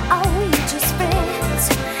 yeah. Or are we just friends?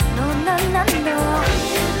 No, no, no, no.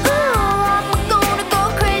 Ooh, I'm gonna go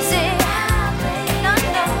crazy. No,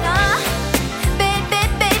 no, no. Baby,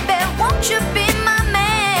 baby, won't you be my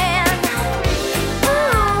man?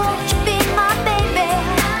 Ooh, won't you be my baby?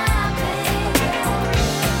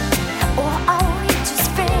 Or are we just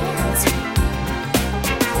friends?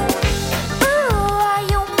 Ooh, are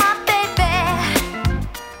you my baby?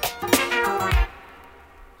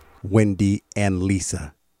 Wendy and Lisa.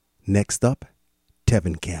 Next up,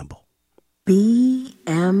 Tevin Campbell.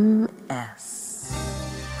 BMS.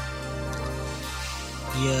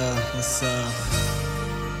 Yeah, what's up?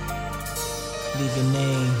 Leave your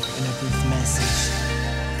name and a brief message,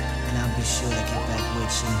 and I'll be sure to get back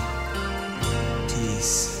with you.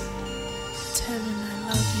 Peace. Tevin, I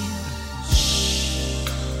love you.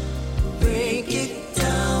 Break it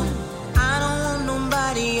down. I don't want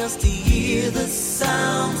nobody else to hear the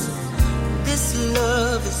sounds. This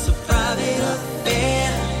love is a private affair.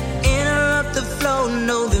 Interrupt the flow,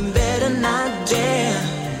 know them better not dare.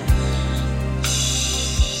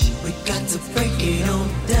 We got to break it on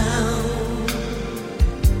down.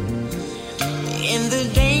 In the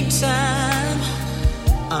daytime,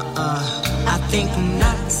 I think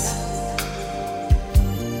not.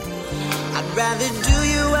 I'd rather do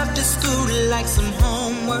you after school like some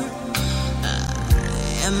homework.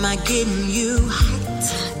 Am I getting you hot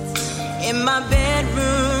in my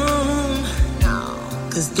bedroom? No,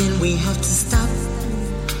 'cause then we have to stop.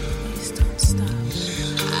 Please don't stop.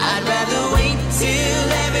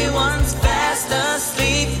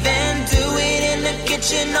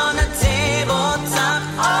 attention on the tabletop.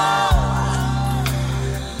 Oh,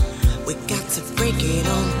 we got to break it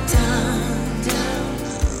on down.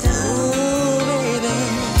 Ooh, baby,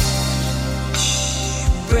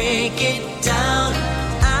 break it down.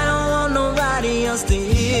 I don't want nobody else to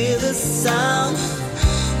hear the sound.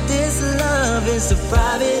 This love is a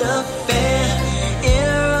private affair.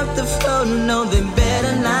 Interrupt the flow, no, they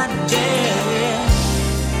better not dare.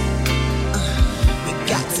 We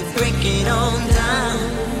got to break it on down.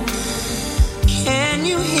 Can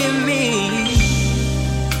you hear me?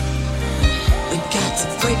 We got to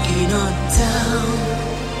break it on down.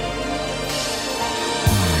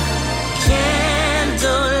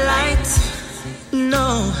 Candlelight,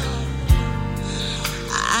 no,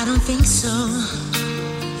 I don't think so.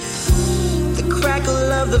 The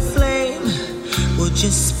crackle of the flame will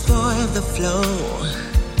just spoil the flow.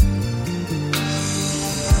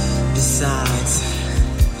 Besides,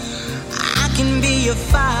 I can be your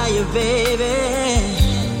fire, baby,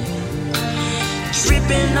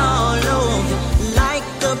 dripping all over like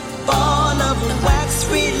a ball of wax.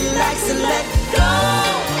 Relax and let go.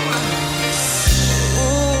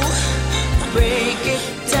 Ooh, break it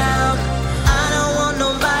down. I don't want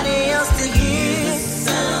nobody else to hear the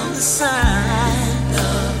sound. The sign.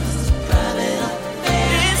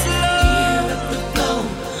 This love,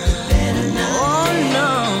 oh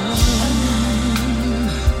no,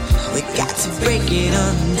 we got to break it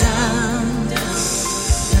on down.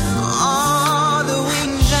 All the way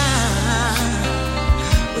down.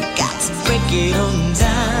 We got to break it on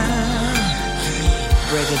down.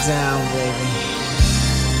 Break it down, baby.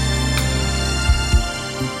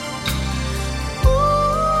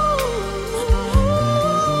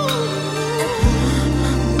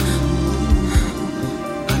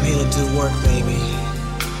 I'm here to do work, baby.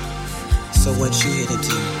 So what you here to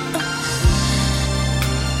do?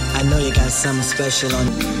 I know you got something special on.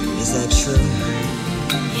 Is that true?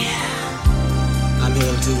 Yeah. I'm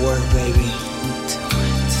here to do work, baby.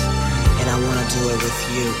 And I wanna do it with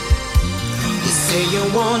you. You say you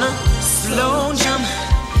wanna slow jump,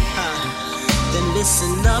 then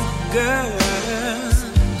listen up, girl.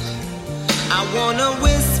 I wanna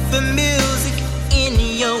whisper music in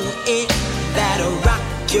your ear that'll rock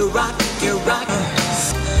you, rock you, rock.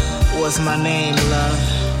 What's my name, love?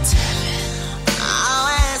 I'll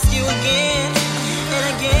ask you again and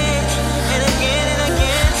again and again and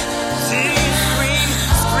again. See you scream,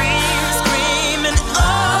 scream, scream, and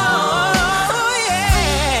oh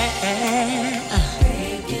yeah.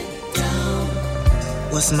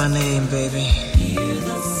 What's my name, baby?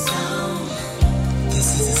 This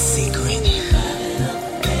is a secret.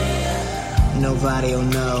 Nobody'll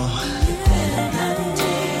know.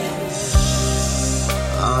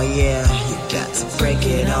 Oh yeah, you got to break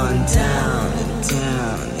it on down and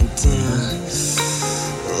down and down.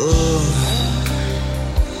 Ooh,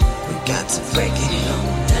 we got to break it on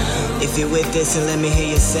down. If you're with this, and let me hear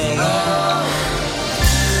you say,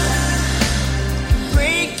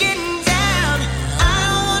 break it down. I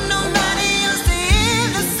don't want nobody else to hear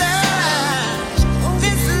the sound.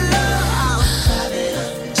 This love,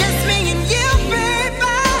 just me and you,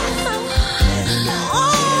 baby. Oh,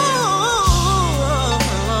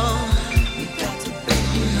 we got to break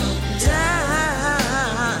it on down.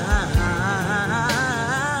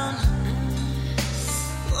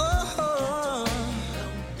 Oh,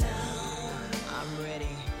 I'm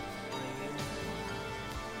ready for you.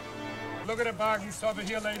 Look at the boggies over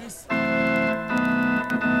here, ladies.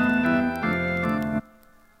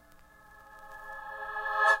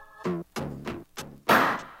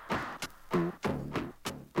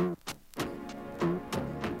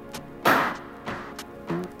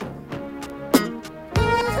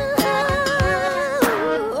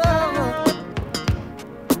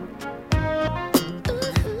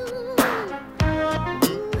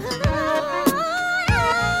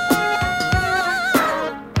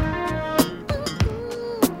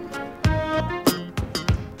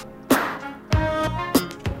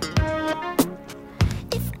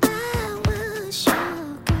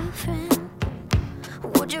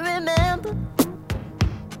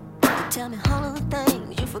 Tell me all of the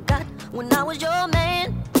things you forgot when I was your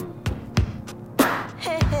man.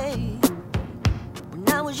 Hey, hey, when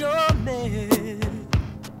I was your man.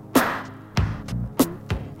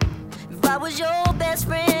 If I was your best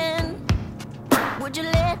friend, would you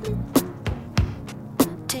let me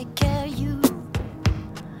take care of you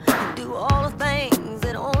and do all the things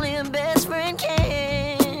that only a best friend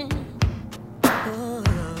can? Oh,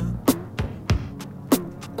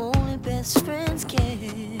 only best friends can.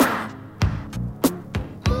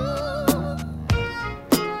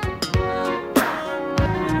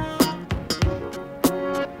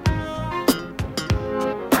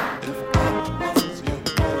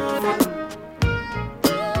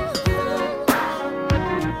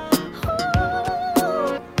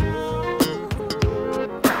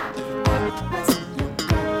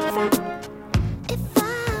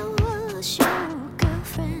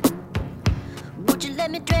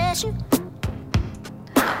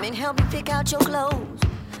 out your clothes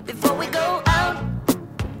before we go out.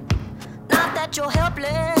 Not that you're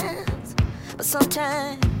helpless, but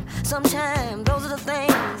sometimes those are the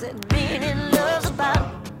things that being in love's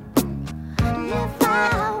about. If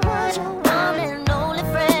I was your one and only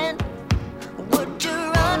friend, would you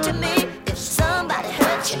run to me if somebody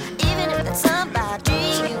hurt you, even if that somebody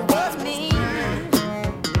was me?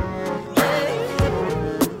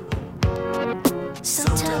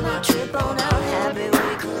 Sometimes I trip on how happy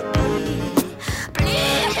we could be.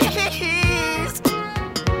 Please.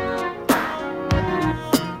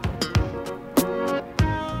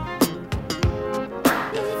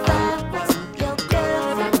 If I was your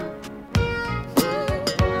girlfriend,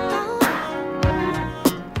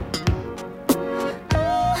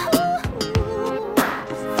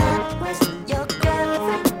 if I was your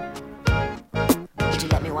girlfriend, would you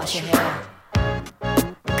let me wash your hair?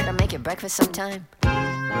 Could I make you breakfast sometime?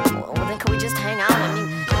 Well, then could we just hang out? I mean,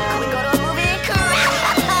 could we go to a movie and cry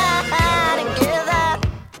together?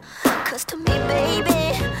 'Cause to me, baby,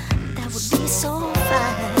 that would be so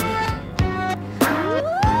fine.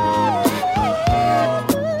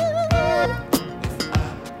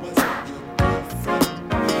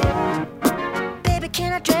 Baby,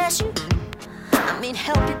 can I dress you? I mean,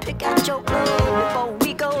 help you pick out your clothes before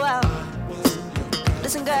we go out.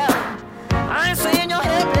 Listen, girl, I ain't saying you're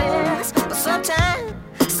helpless, but sometimes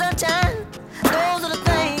those are the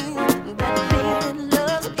things that being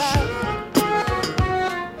love's about.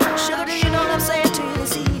 Sugar, do you know what I'm saying to you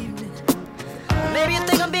this evening? Maybe you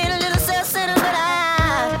think I'm being a little self-centered, but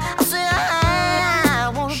I say I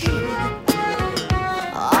wanna be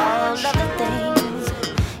all of the things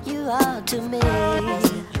you are to me.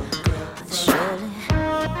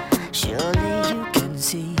 Surely you can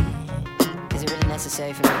see. Is it really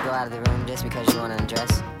necessary for me to go out of the room just because you want to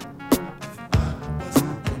undress?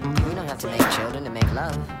 We don't have to make children to make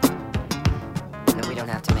love. No, we don't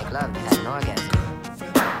have to make love to have an orgasm.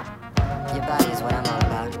 Your body is what I'm all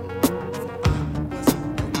about.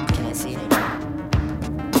 Can I see it?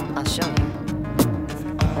 I'll show you.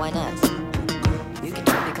 Why not? You can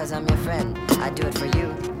do it because I'm your friend. I'd do it for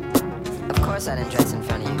you. Of course I'd undress in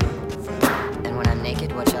front of you. And when I'm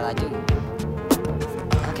naked, what shall I do?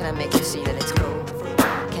 How can I make you see that it's cool?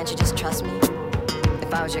 Can't you just trust me?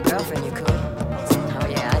 If I was your girlfriend, you could. Oh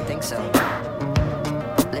yeah, I think so.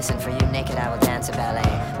 Listen, for you naked, I will dance a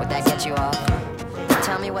ballet. Would that get you off?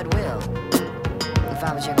 Tell me what will. If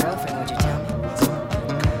I was your girlfriend, would you tell me?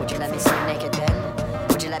 Would you let me see you naked then?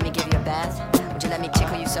 Would you let me give you a bath? Would you let me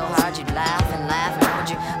tickle you so hard you'd laugh and laugh? And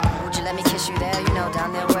would you let me kiss you there? You know,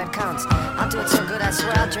 down there where it counts. I'll do it so good, I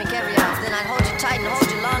swear I'll drink every ounce. Then I'd hold you tight and hold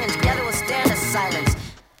you long, and together we'll stand in silence.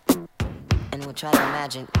 And we'll try to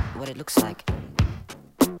imagine what it looks like.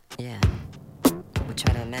 Yeah. We'll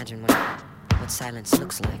try to imagine what silence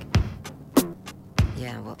looks like.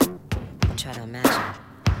 Yeah, we'll try to imagine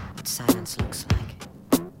what silence looks like.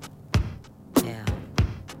 Yeah.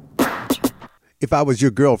 If I Was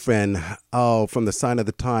Your Girlfriend, from the Sign of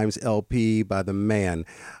the Times LP by The Man.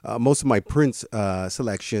 Most of my Prince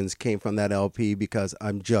selections came from that LP because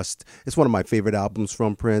it's one of my favorite albums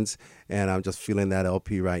from Prince, and I'm just feeling that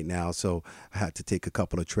LP right now, so I had to take a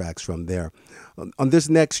couple of tracks from there. On this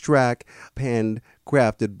next track, penned,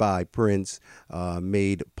 crafted by Prince,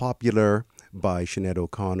 made popular by Sinead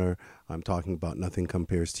O'Connor, I'm talking about Nothing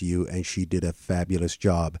Compares to You, and she did a fabulous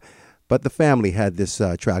job. But the family had this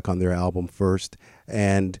track on their album first,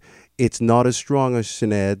 and it's not as strong as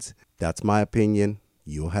Sinead's. That's my opinion.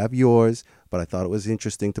 You'll have yours, but I thought it was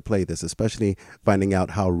interesting to play this, especially finding out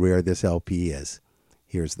how rare this LP is.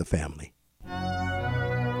 Here's the family.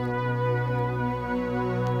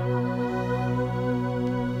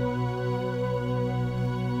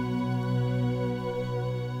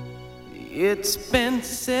 It's been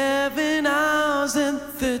 7 hours and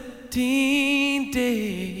 13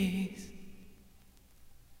 days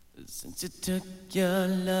since you took your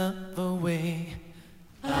love away.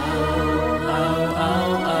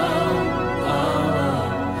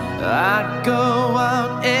 I go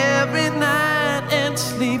out every night and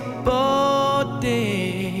sleep all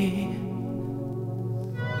day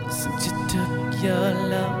since you took your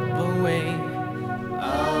love away.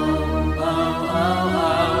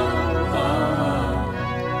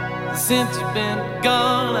 Since you've been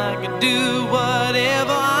gone, I can do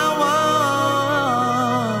whatever I want.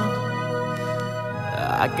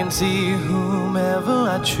 I can see whomever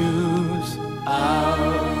I choose.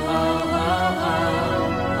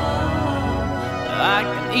 I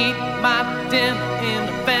can eat my dinner in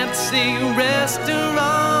a fancy restaurant,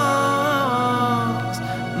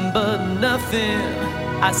 but nothing,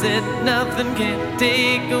 I said nothing can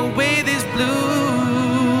take away these blues.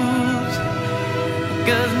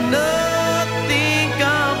 'cause nothing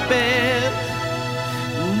compares,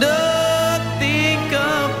 nothing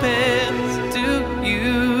compares to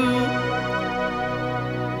you.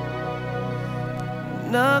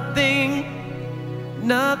 Nothing,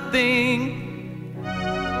 nothing.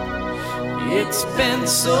 It's been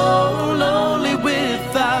so lonely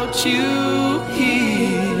without you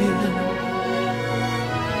here,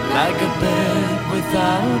 like a bird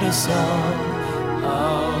without a song. Oh,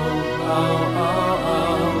 oh, oh, oh,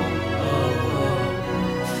 oh, oh.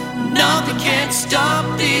 Nothing can stop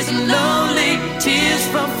these lonely tears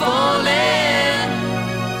from falling.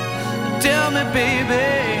 Tell me,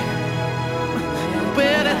 baby,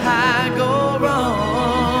 where did I go wrong?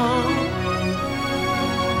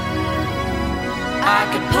 I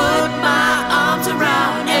could put my arms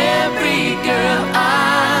around every girl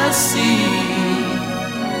I see,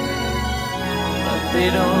 but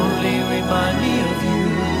they'd only remind me of you.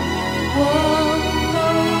 Whoa,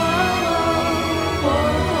 whoa,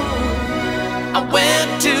 whoa. I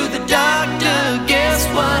went to the doctor, guess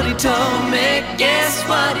what he told me? Guess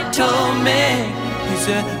what he told me? He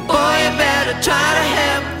said, boy, you better try to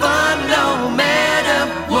have fun no matter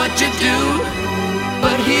what you do.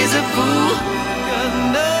 But he's a fool, 'cause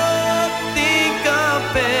nothing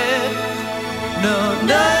compares, no,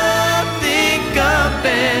 nothing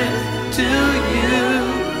compares to you.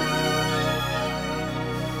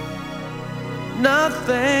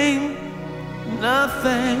 Nothing,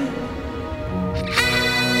 nothing.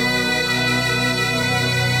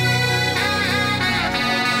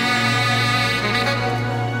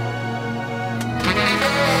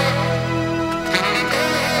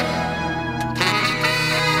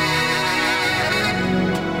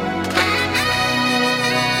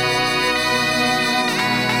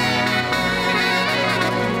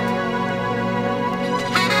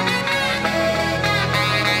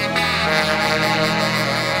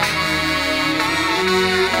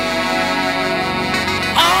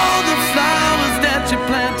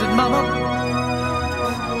 Mama,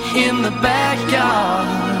 in the backyard,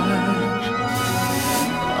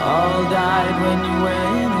 all died when you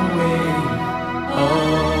went away. Oh,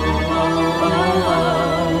 oh, oh,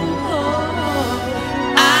 oh.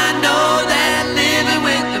 I know that living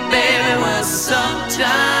with the baby was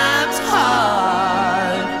sometimes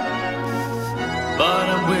hard, but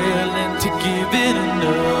I'm willing to give it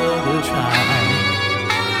another try.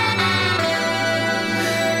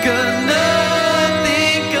 'Cause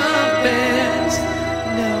nothing compares,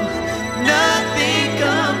 no, nothing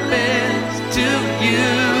compares to you.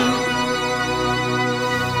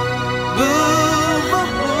 Ooh,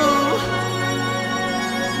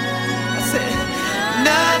 I said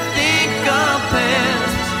nothing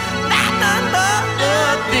compares,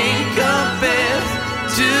 nothing compares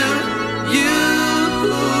to you.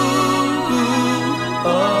 Oh,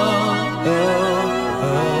 oh,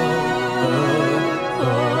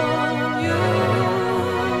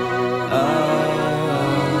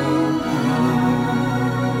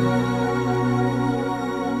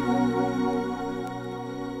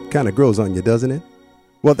 Kind of grows on you, doesn't it?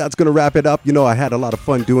 Well, that's going to wrap it up. You know, I had a lot of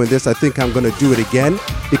fun doing this. I think I'm going to do it again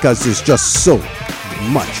because there's just so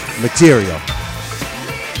much material.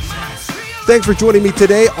 Thanks for joining me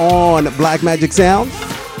today on Black Magic Sound.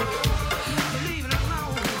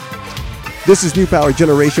 This is New Power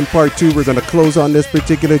Generation Part 2. We're going to close on this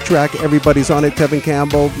particular track. Everybody's on it. Tevin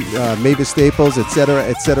Campbell, Mavis Staples, etc.,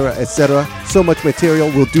 etc., etc. So much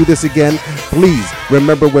material. We'll do this again. Please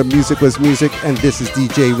remember when music was music. And this is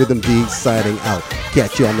DJ Rhythm D signing out.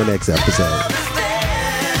 Catch you on the next episode.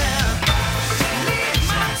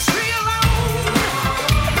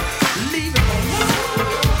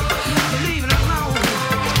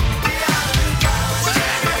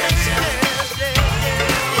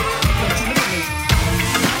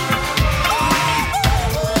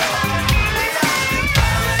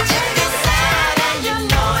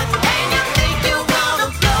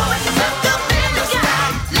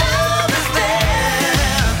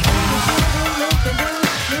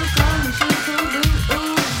 She's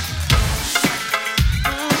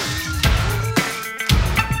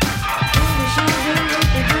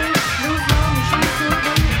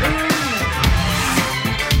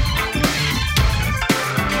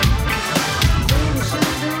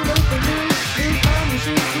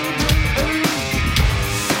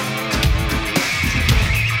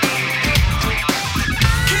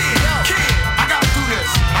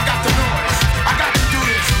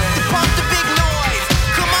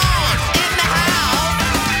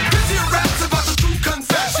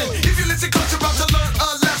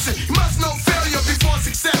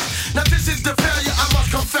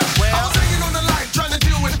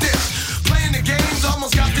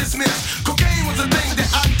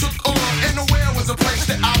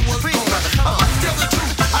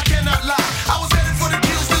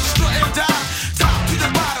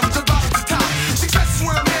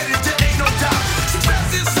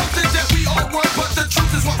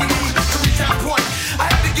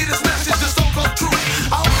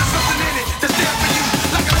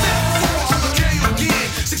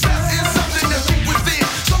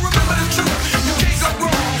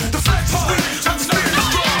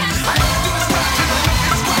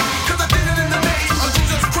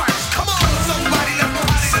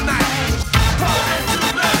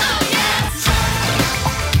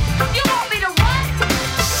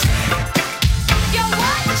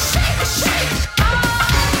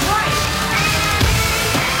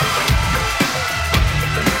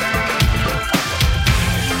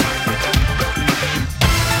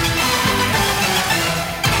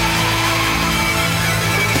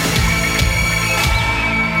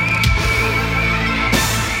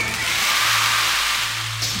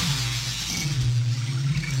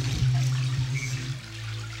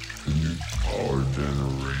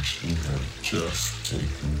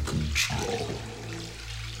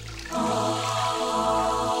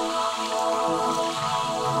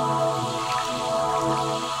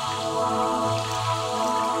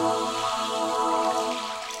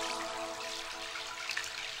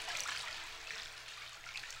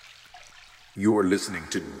You're listening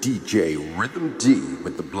to DJ Rhythm D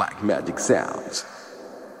with the Black Magic Sounds.